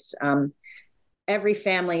mobilized. Every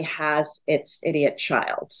family has its idiot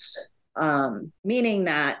child, meaning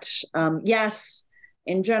that, yes,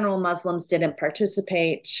 in general, Muslims didn't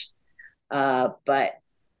participate, but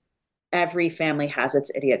every family has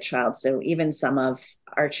its idiot child. So even some of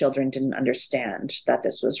our children didn't understand that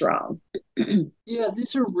this was wrong. Yeah,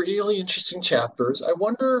 these are really interesting chapters. I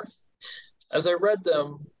wonder, as I read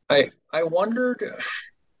them, I wondered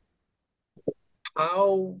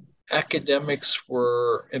how academics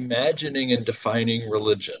were imagining and defining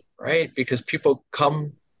religion, right? Because people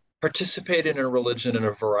participate in a religion in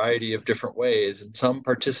a variety of different ways, and some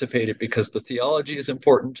participate it because the theology is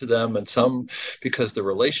important to them, and some because the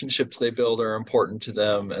relationships they build are important to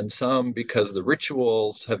them, and some because the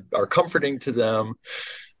rituals are comforting to them.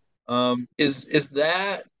 Is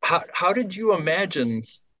that how did you imagine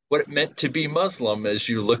what it meant to be Muslim as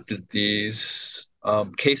you looked at these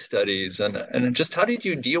case studies, and just how did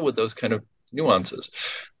you deal with those kind of nuances?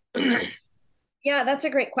 Yeah, that's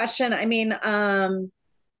a great question. I mean,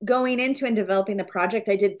 going into and developing the project,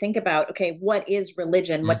 I did think about, okay, what is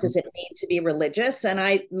religion? What does it mean to be religious? And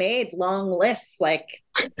I made long lists like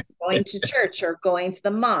going to church or going to the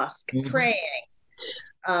mosque, praying,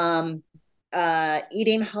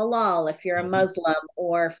 eating halal if you're a Muslim,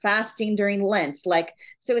 or fasting during Lent. Like,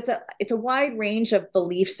 so it's a wide range of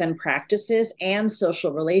beliefs and practices and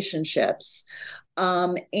social relationships.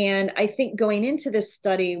 And I think going into this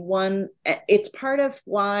study, it's part of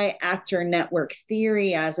why actor network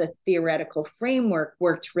theory as a theoretical framework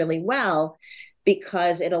worked really well,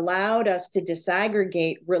 because it allowed us to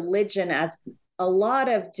disaggregate religion as a lot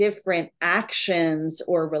of different actions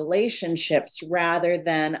or relationships rather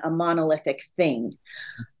than a monolithic thing.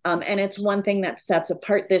 And it's one thing that sets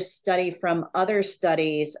apart this study from other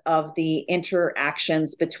studies of the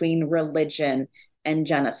interactions between religion and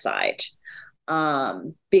genocide.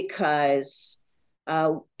 Because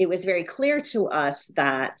it was very clear to us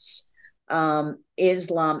that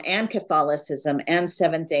Islam and Catholicism and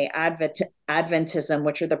Seventh-day Adventism,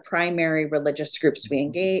 which are the primary religious groups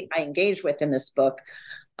I engage with in this book,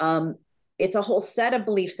 it's a whole set of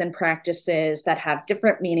beliefs and practices that have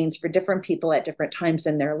different meanings for different people at different times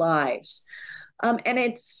in their lives. And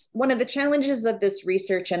it's one of the challenges of this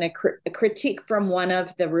research, and a critique from one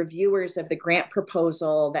of the reviewers of the grant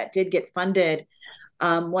proposal that did get funded,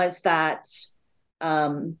 was that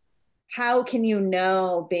how can you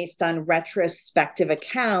know based on retrospective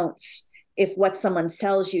accounts if what someone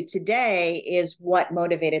tells you today is what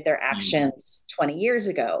motivated their actions 20 years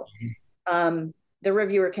ago? The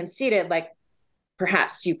reviewer conceded, like,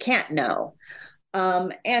 perhaps you can't know.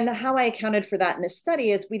 And how I accounted for that in this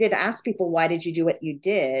study is we did ask people, why did you do what you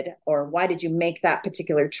did? Or why did you make that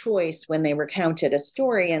particular choice when they recounted a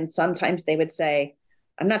story? And sometimes they would say,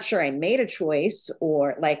 I'm not sure I made a choice.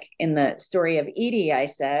 Or like in the story of Edie, I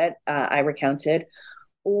said, I recounted.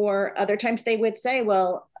 Or other times they would say,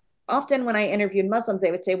 well, often when I interviewed Muslims,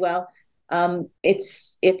 they would say, well,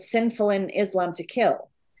 it's sinful in Islam to kill,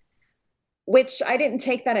 which I didn't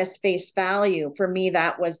take that as face value. For me,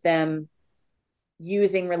 that was them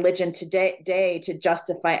using religion today to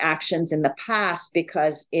justify actions in the past,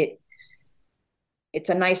 because it's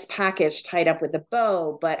a nice package tied up with a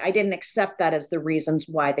bow, but I didn't accept that as the reasons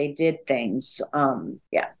why they did things.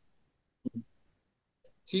 Yeah.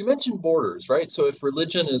 So you mentioned borders, right? So if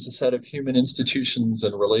religion is a set of human institutions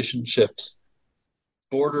and relationships,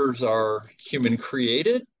 borders are human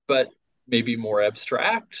created, but maybe more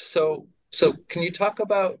abstract. So can you talk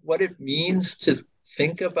about what it means to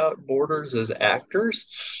think about borders as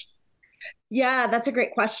actors? Yeah, that's a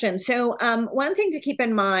great question. So one thing to keep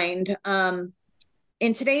in mind,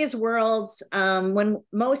 in today's world, when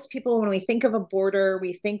we think of a border,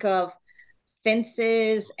 we think of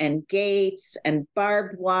fences and gates and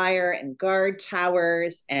barbed wire and guard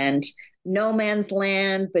towers and no man's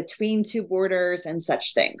land between two borders and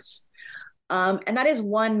such things. And that is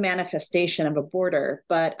one manifestation of a border.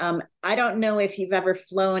 But I don't know if you've ever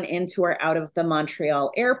flown into or out of the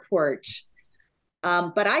Montreal airport.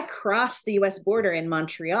 But I crossed the US border in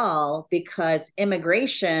Montreal because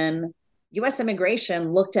US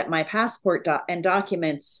immigration looked at my passport and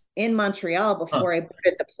documents in Montreal before I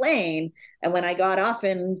boarded the plane. And when I got off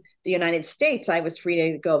in the United States, I was free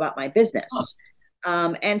to go about my business.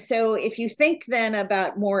 And so if you think then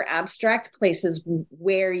about more abstract places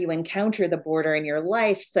where you encounter the border in your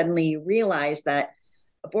life, suddenly you realize that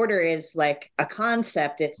a border is like a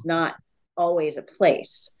concept. It's not always a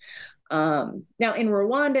place. Now in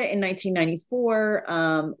Rwanda in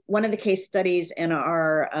 1994, one of the case studies in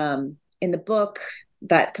in the book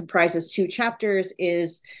that comprises 2 chapters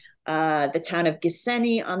is the town of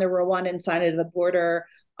Gisenyi on the Rwandan side of the border.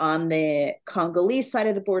 On the Congolese side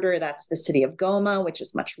of the border, that's the city of Goma, which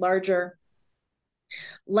is much larger.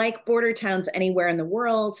 Like border towns anywhere in the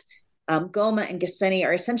world, Goma and Gisenyi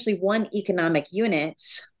are essentially one economic unit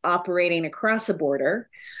operating across a border.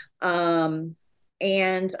 And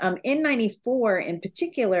in 94 in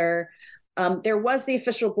particular, there was the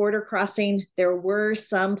official border crossing. There were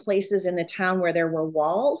some places in the town where there were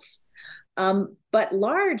walls. But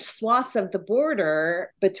large swaths of the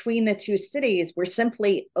border between the two cities were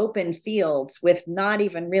simply open fields with not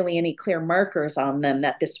even really any clear markers on them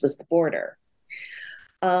that this was the border.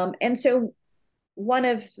 And so one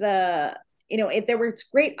of the, there was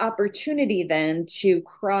great opportunity then to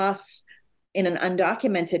cross in an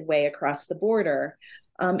undocumented way across the border.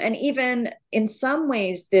 And even in some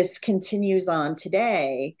ways, this continues on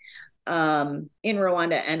today in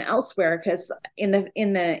Rwanda and elsewhere, because in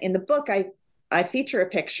the book, I feature a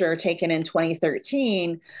picture taken in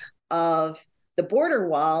 2013 of the border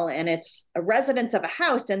wall, and it's a residence of a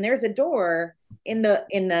house, and there's a door in the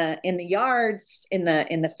yards, in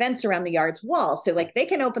the fence around the yard's wall. So like they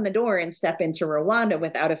can open the door and step into Rwanda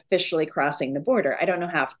without officially crossing the border. I don't know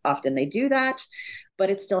how often they do that, but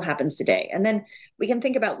it still happens today. And then we can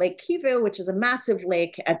think about Lake Kivu, which is a massive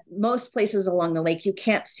lake. At most places along the lake, you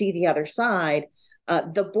can't see the other side.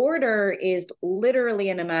 The border is literally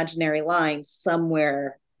an imaginary line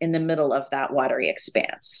somewhere in the middle of that watery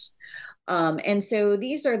expanse. And so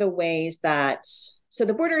these are the ways that, so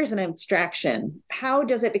the border is an abstraction. How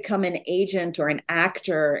does it become an agent or an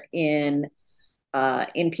actor in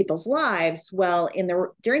people's lives? Well,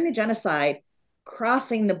 during the genocide,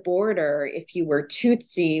 crossing the border, if you were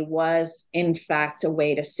Tutsi, was in fact a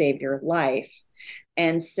way to save your life.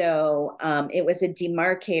 And so it was a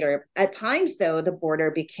demarcator. At times, though, the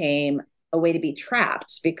border became a way to be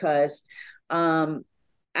trapped because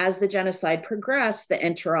as the genocide progressed, the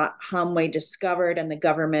Interahamwe discovered and the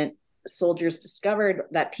government soldiers discovered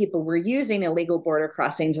that people were using illegal border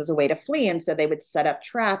crossings as a way to flee. And so they would set up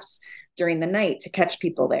traps during the night to catch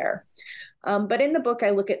people there. But in the book,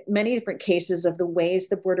 I look at many different cases of the ways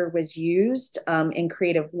the border was used in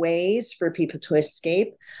creative ways for people to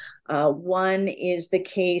escape. One is the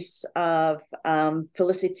case of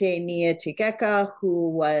Felicite Niyitegeka, who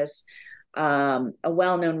was a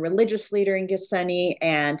well-known religious leader in Gisenyi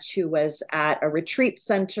and who was at a retreat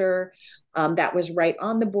center that was right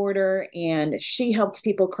on the border. And she helped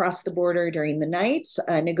people cross the border during the night,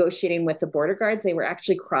 negotiating with the border guards. They were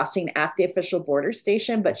actually crossing at the official border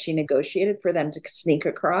station, but she negotiated for them to sneak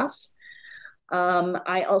across.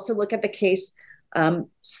 I also look at the case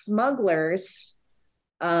smugglers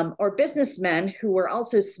or businessmen who were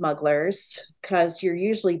also smugglers, because you're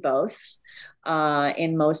usually both.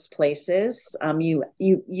 In most places,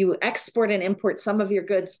 you export and import some of your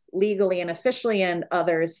goods legally and officially, and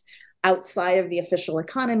others outside of the official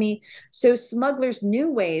economy. So smugglers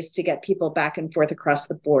knew ways to get people back and forth across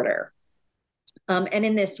the border. And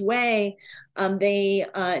in this way, they,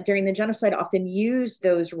 during the genocide, often used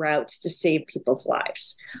those routes to save people's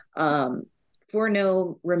lives for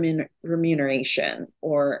no remuneration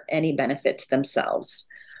or any benefit to themselves.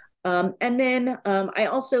 And then I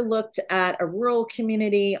also looked at a rural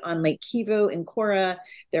community on Lake Kivu in Kora.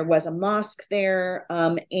 There was a mosque there,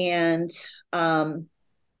 and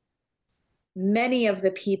many of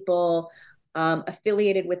the people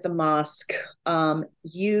affiliated with the mosque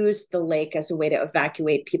used the lake as a way to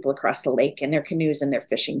evacuate people across the lake in their canoes and their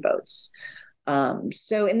fishing boats.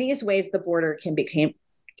 So in these ways, the border can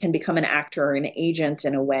become an actor or an agent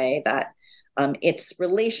in a way that its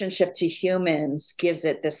relationship to humans gives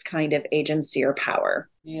it this kind of agency or power.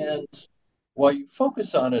 And while you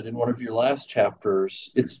focus on it in one of your last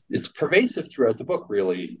chapters, it's pervasive throughout the book,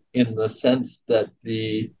 really, in the sense that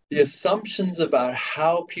the assumptions about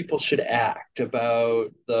how people should act,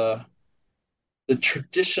 about the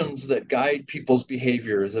traditions that guide people's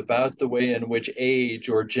behaviors, about the way in which age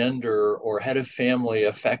or gender or head of family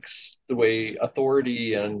affects the way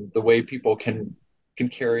authority and the way people can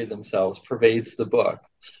carry themselves, pervades the book.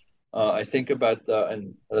 I think about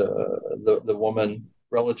the woman,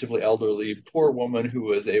 relatively elderly, poor woman who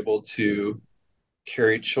was able to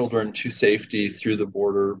carry children to safety through the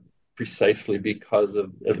border precisely because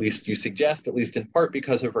of, at least you suggest, at least in part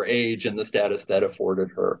because of her age and the status that afforded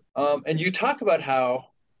her. And you talk about how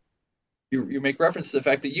you make reference to the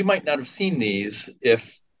fact that you might not have seen these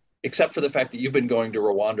except for the fact that you've been going to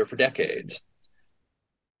Rwanda for decades.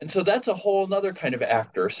 And so that's a whole nother kind of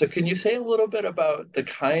actor. So can you say a little bit about the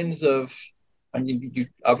kinds of, I mean, you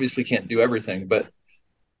obviously can't do everything, but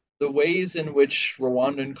the ways in which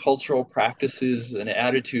Rwandan cultural practices and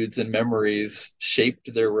attitudes and memories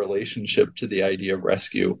shaped their relationship to the idea of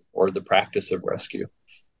rescue or the practice of rescue?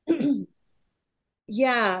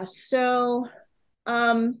 Yeah. So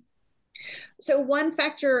one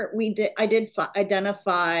factor I did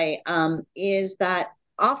identify is that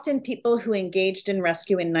often people who engaged in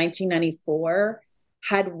rescue in 1994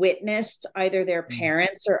 had witnessed either their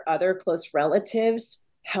parents or other close relatives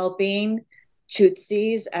helping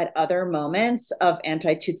Tutsis at other moments of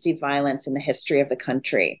anti-Tutsi violence in the history of the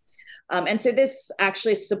country. And so this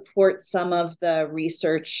actually supports some of the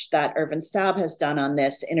research that Irvin Staub has done on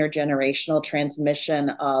this intergenerational transmission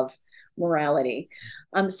of morality.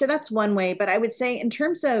 So that's one way. But I would say in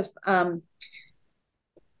terms of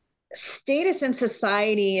status in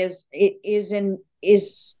society is in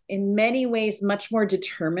many ways much more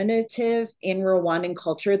determinative in Rwandan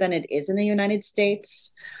culture than it is in the United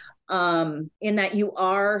States. In that you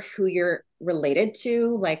are who you're related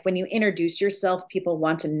to. Like when you introduce yourself, people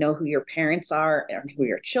want to know who your parents are and who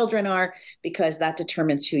your children are, because that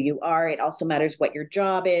determines who you are. It also matters what your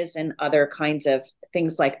job is and other kinds of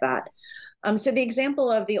things like that. So the example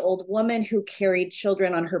of the old woman who carried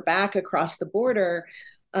children on her back across the border,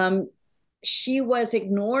 she was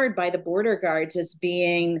ignored by the border guards as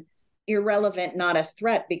being irrelevant, not a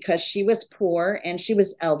threat, because she was poor and she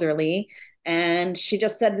was elderly. And she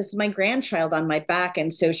just said, this is my grandchild on my back.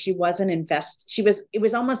 And so she wasn't it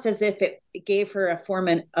was almost as if it gave her a form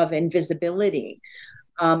of invisibility,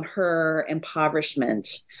 her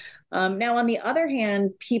impoverishment. Now, on the other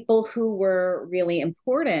hand, people who were really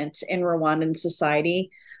important in Rwandan society,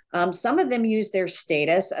 some of them use their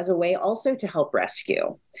status as a way also to help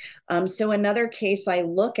rescue. So another case I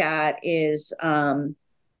look at is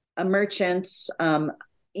a merchant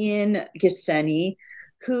in Gisenyi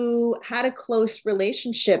who had a close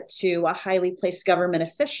relationship to a highly placed government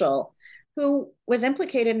official who was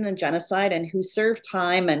implicated in the genocide and who served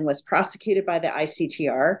time and was prosecuted by the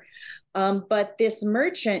ICTR. But this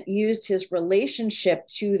merchant used his relationship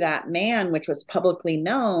to that man, which was publicly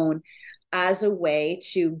known, as a way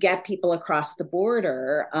to get people across the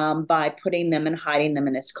border by putting them and hiding them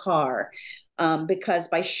in his car. Because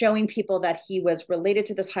by showing people that he was related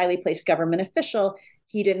to this highly placed government official,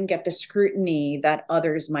 he didn't get the scrutiny that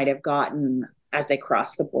others might have gotten as they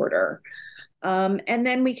crossed the border. And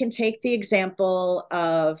then we can take the example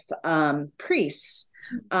of priests.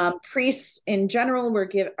 Priests in general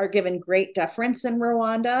are given great deference in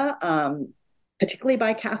Rwanda, particularly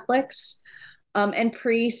by Catholics. And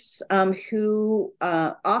priests who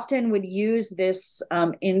often would use this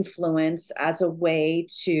influence as a way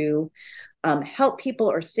to help people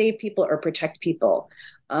or save people or protect people.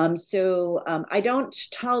 So I don't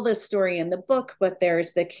tell this story in the book, but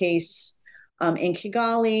there's the case in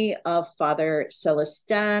Kigali of Father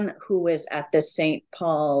Celestin, who was at the St.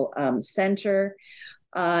 Paul Center.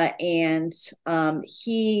 And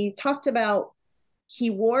he talked about, he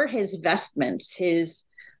wore his vestments, his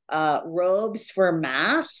robes for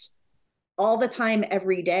mass all the time,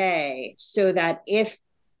 every day, so that if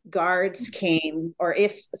guards came or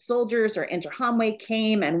if soldiers or Interahamwe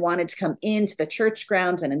came and wanted to come into the church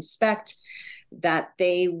grounds and inspect, that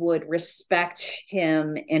they would respect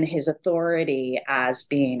him in his authority as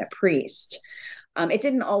being a priest. It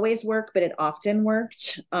didn't always work, but it often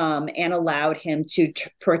worked, and allowed him to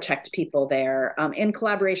protect people there in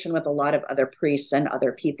collaboration with a lot of other priests and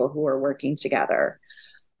other people who were working together.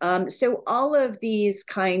 So all of these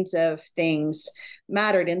kinds of things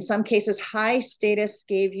mattered. In some cases, high status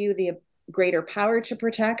gave you the greater power to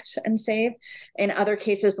protect and save. In other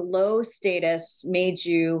cases, low status made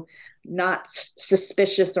you not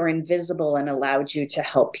suspicious or invisible and allowed you to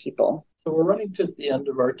help people. So we're running to the end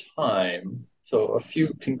of our time. So a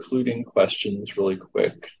few concluding questions really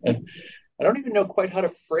quick. And I don't even know quite how to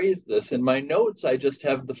phrase this. In my notes, I just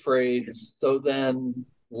have the phrase, so then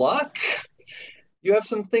luck? You have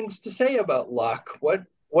some things to say about luck. What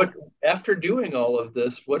after doing all of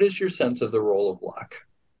this, what is your sense of the role of luck?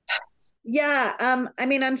 Yeah, I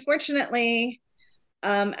mean, unfortunately,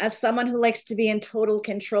 as someone who likes to be in total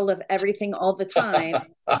control of everything all the time,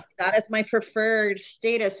 that is my preferred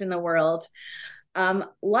status in the world.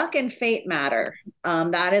 Luck and fate matter.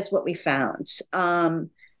 That is what we found. No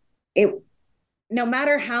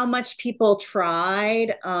matter how much people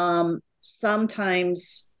tried,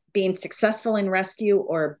 sometimes being successful in rescue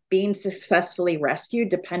or being successfully rescued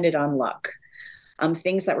depended on luck.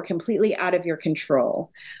 Things that were completely out of your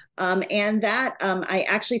control. And that I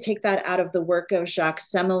actually take that out of the work of Jacques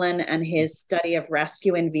Semelin and his study of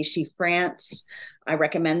rescue in Vichy, France. I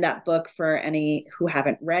recommend that book for any who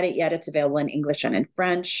haven't read it yet. It's available in English and in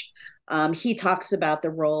French. He talks about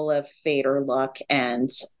the role of fate or luck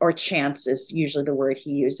or chance is usually the word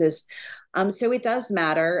he uses. So it does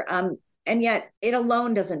matter. And yet it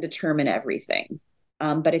alone doesn't determine everything,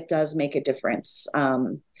 but it does make a difference.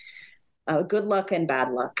 Good luck and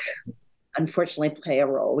bad luck, unfortunately, play a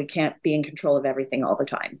role. We can't be in control of everything all the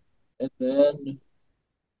time. And then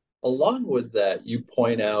along with that, you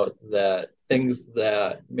point out that things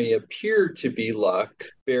that may appear to be luck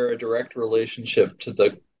bear a direct relationship to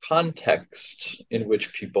the context in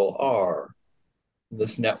which people are.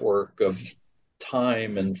 This network of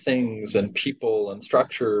time and things and people and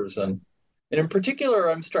structures. And in particular,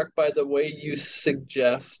 I'm struck by the way you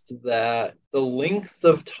suggest that the length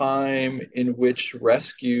of time in which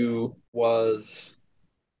rescue was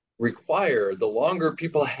required, the longer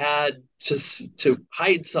people had to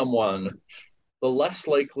hide someone, the less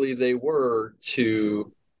likely they were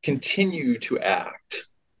to continue to act,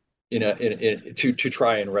 to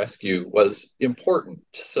try and rescue was important.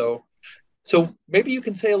 So maybe you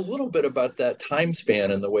can say a little bit about that time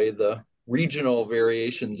span and the way the regional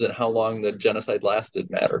variations and how long the genocide lasted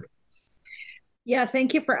mattered. Yeah,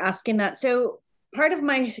 thank you for asking that. So part of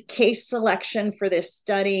my case selection for this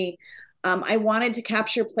study, I wanted to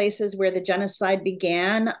capture places where the genocide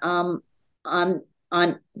began in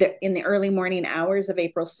the early morning hours of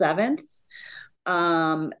April 7th.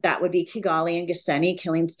 That would be Kigali and Gisenyi.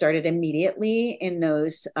 Killing started immediately in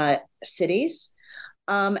those cities.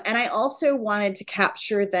 And I also wanted to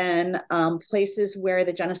capture then places where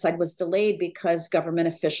the genocide was delayed because government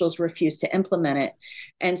officials refused to implement it.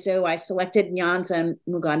 And so I selected Nyanza and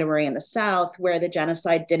Mugandamure in the south, where the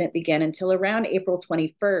genocide didn't begin until around April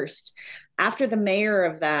 21st, after the mayor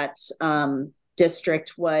of that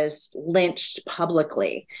district was lynched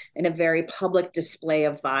publicly in a very public display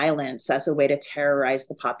of violence as a way to terrorize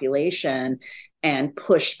the population and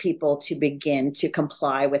push people to begin to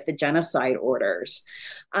comply with the genocide orders.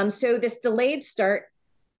 So this delayed start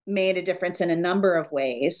made a difference in a number of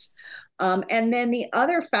ways. And then the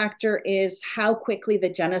other factor is how quickly the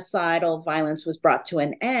genocidal violence was brought to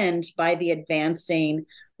an end by the advancing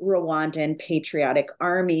Rwandan Patriotic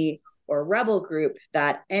Army or rebel group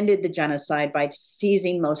that ended the genocide by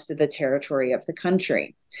seizing most of the territory of the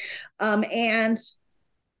country. And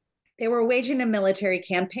they were waging a military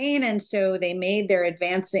campaign, and so they made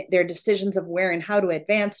their decisions of where and how to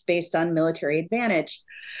advance based on military advantage.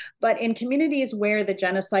 But in communities where the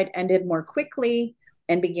genocide ended more quickly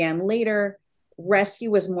and began later,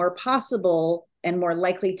 rescue was more possible and more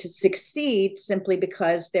likely to succeed simply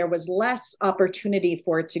because there was less opportunity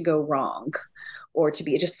for it to go wrong or to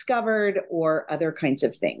be discovered or other kinds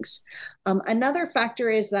of things. Another factor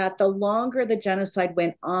is that the longer the genocide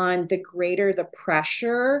went on, the greater the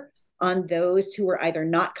pressure on those who were either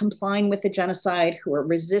not complying with the genocide, who were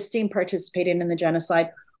resisting participating in the genocide,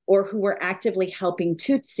 or who were actively helping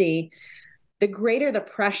Tutsi. The greater the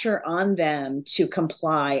pressure on them to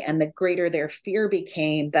comply and the greater their fear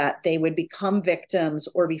became that they would become victims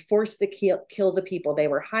or be forced to kill the people they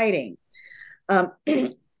were hiding.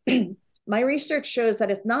 My research shows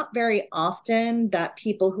that it's not very often that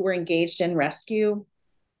people who were engaged in rescue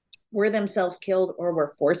were themselves killed or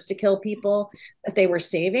were forced to kill people that they were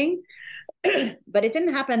saving. But it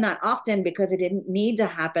didn't happen that often because it didn't need to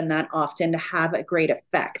happen that often to have a great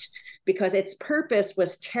effect, because its purpose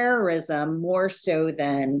was terrorism more so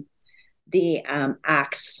than the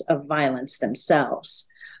acts of violence themselves.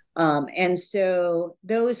 And so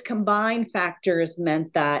those combined factors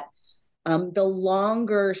meant that the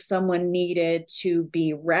longer someone needed to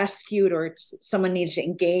be rescued or someone needed to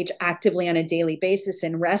engage actively on a daily basis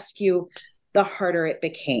in rescue, the harder it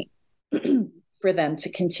became for them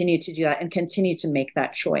to continue to do that and continue to make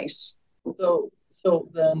that choice. So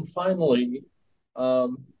then finally,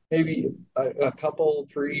 maybe a couple,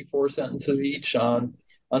 3-4 sentences each on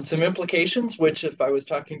some implications, which if I was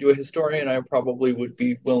talking to a historian, I probably would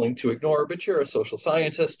be willing to ignore, but you're a social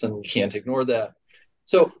scientist and you can't ignore that.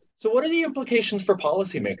 So what are the implications for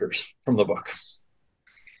policymakers from the book?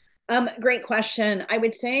 Great question. I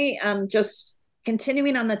would say just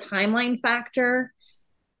continuing on the timeline factor,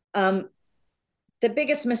 the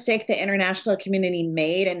biggest mistake the international community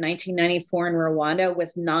made in 1994 in Rwanda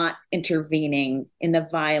was not intervening in the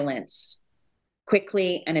violence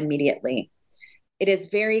quickly and immediately. It is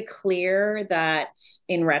very clear that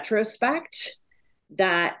in retrospect,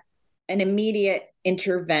 that an immediate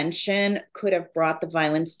intervention could have brought the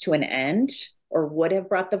violence to an end or would have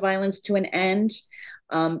brought the violence to an end.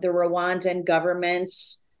 The Rwandan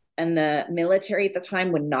governments and the military at the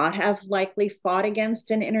time would not have likely fought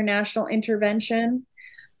against an international intervention.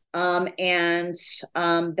 And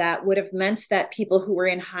that would have meant that people who were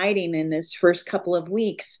in hiding in this first couple of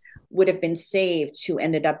weeks would have been saved who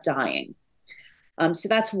ended up dying. So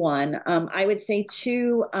that's one. I would say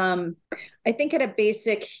two, I think at a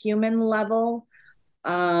basic human level,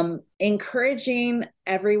 encouraging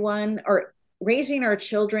everyone or raising our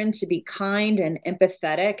children to be kind and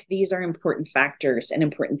empathetic. These are important factors and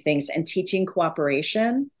important things, and teaching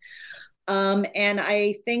cooperation. And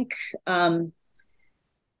I think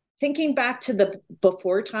thinking back to the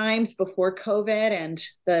before times, before COVID and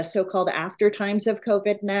the so-called after times of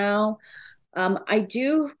COVID now, I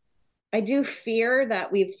do I do fear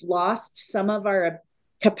that we've lost some of our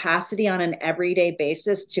capacity on an everyday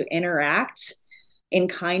basis to interact in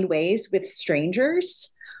kind ways with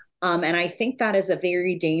strangers. And I think that is a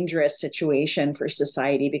very dangerous situation for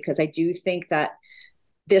society, because I do think that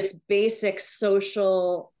this basic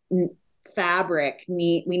social fabric,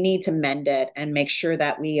 we need to mend it and make sure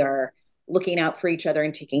that we are looking out for each other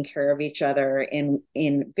and taking care of each other in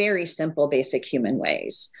very simple, basic human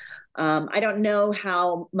ways. I don't know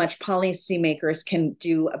how much policymakers can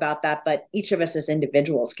do about that, but each of us as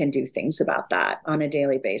individuals can do things about that on a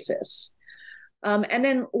daily basis. And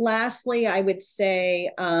then lastly, I would say,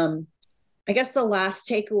 I guess the last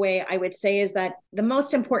takeaway I would say is that one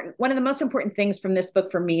of the most important things from this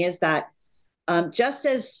book for me is that just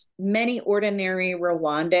as many ordinary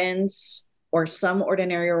Rwandans, or some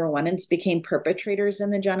ordinary Rwandans, became perpetrators in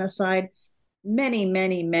the genocide, many,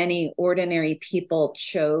 many, many ordinary people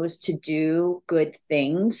chose to do good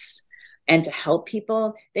things and to help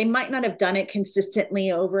people. They might not have done it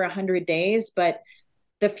consistently over 100 days, but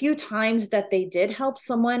the few times that they did help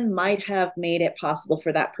someone might have made it possible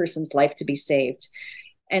for that person's life to be saved.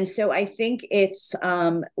 And so I think it's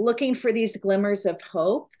looking for these glimmers of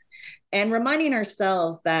hope and reminding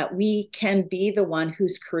ourselves that we can be the one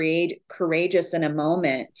who's courageous in a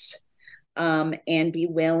moment, and be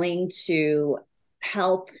willing to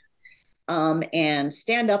help and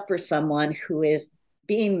stand up for someone who is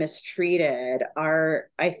being mistreated are,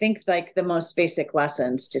 I think, like the most basic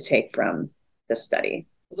lessons to take from the study.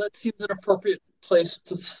 Well, that seems an appropriate place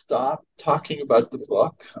to stop talking about the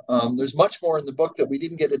book. There's much more in the book that we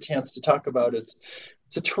didn't get a chance to talk about. It's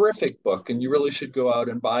a terrific book, and you really should go out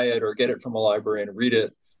and buy it or get it from a library and read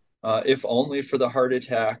it, if only for the heart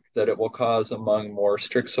attack that it will cause among more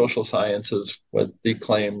strict social sciences, with the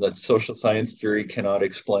claim that social science theory cannot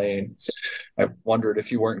explain. I wondered if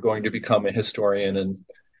you weren't going to become a historian and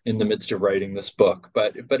in the midst of writing this book,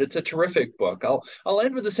 but it's a terrific book. I'll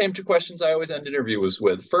end with the same two questions I always end interviews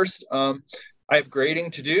with. First, I have grading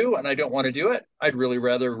to do and I don't want to do it. I'd really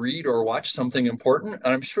rather read or watch something important,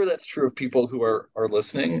 and I'm sure that's true of people who are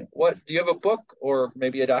listening. Do you have a book or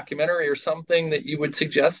maybe a documentary or something that you would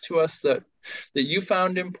suggest to us that you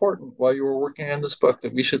found important while you were working on this book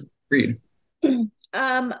that we should read?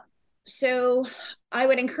 So I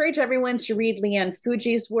would encourage everyone to read Liane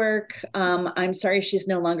Fuji's work. I'm sorry she's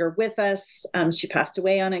no longer with us. She passed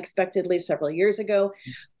away unexpectedly several years ago,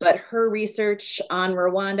 but her research on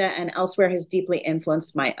Rwanda and elsewhere has deeply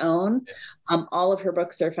influenced my own. All of her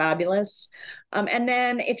books are fabulous. And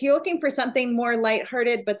then if you're looking for something more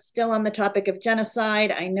lighthearted, but still on the topic of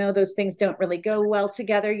genocide, I know those things don't really go well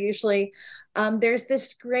together usually. There's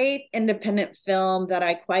this great independent film that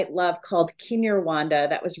I quite love called Kinyarwanda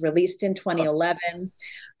that was released in 2011.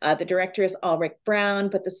 The director is Ulrich Braun,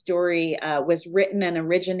 but the story was written and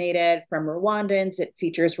originated from Rwandans. It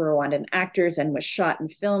features Rwandan actors and was shot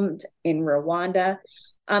and filmed in Rwanda.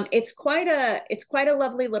 It's quite a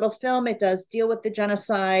lovely little film. It does deal with the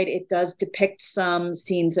genocide. It does depict some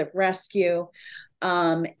scenes of rescue,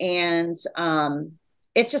 and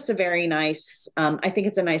it's just a very nice. I think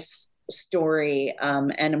it's a nice story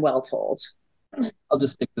and well told. I'll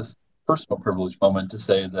just take this personal privilege moment to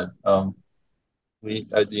say that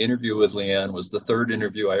the interview with Liane was the third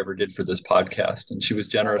interview I ever did for this podcast, and she was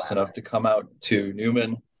generous enough to come out to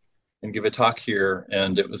Newman and give a talk here,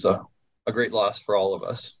 and it was a great loss for all of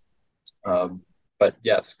us. But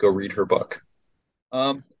yes, go read her book.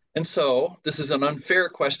 And so this is an unfair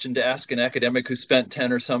question to ask an academic who spent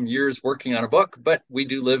 10 or some years working on a book, but we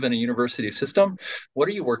do live in a university system. What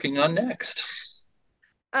are you working on next?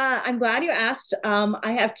 I'm glad you asked.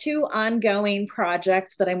 I have two ongoing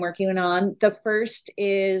projects that I'm working on. The first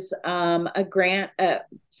is a grant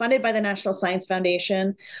funded by the National Science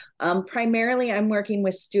Foundation. Primarily, I'm working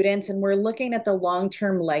with students, and we're looking at the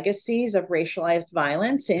long-term legacies of racialized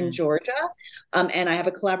violence in Georgia. And I have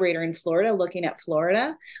a collaborator in Florida looking at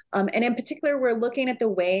Florida. And in particular, we're looking at the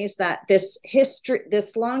ways that this history of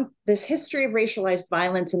racialized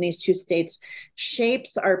violence in these two states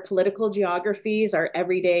shapes our political geographies, our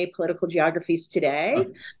everyday political geographies today.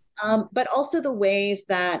 But also the ways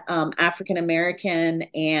that African American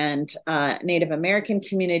and Native American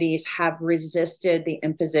communities have resisted the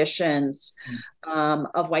impositions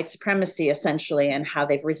of white supremacy, essentially, and how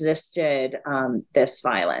they've resisted this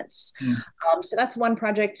violence. So that's one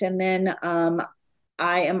project. And then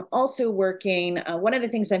I am also working, one of the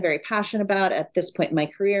things I'm very passionate about at this point in my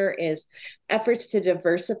career is efforts to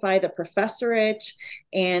diversify the professorate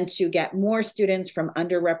and to get more students from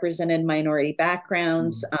underrepresented minority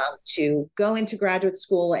backgrounds to go into graduate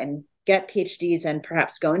school and get PhDs and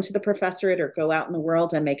perhaps go into the professorate or go out in the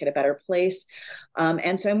world and make it a better place.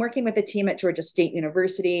 And so I'm working with a team at Georgia State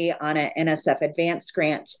University on an NSF Advanced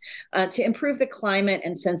grant to improve the climate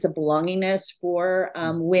and sense of belongingness for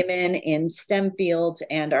women in STEM fields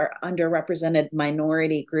and our underrepresented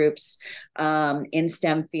minority groups in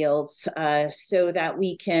STEM fields so that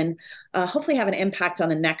we can hopefully have an impact on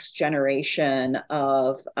the next generation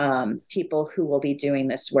of people who will be doing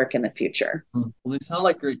this work in the future. Well, they sound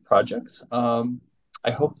like great projects.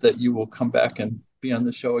 I hope that you will come back and be on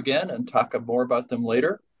the show again and talk more about them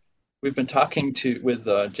later. We've been talking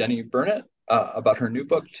with Jenny Burnett about her new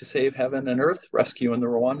book, To Save Heaven and Earth, Rescue in the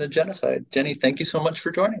Rwandan Genocide. Jenny, thank you so much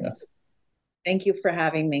for joining us. Thank you for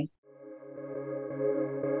having me.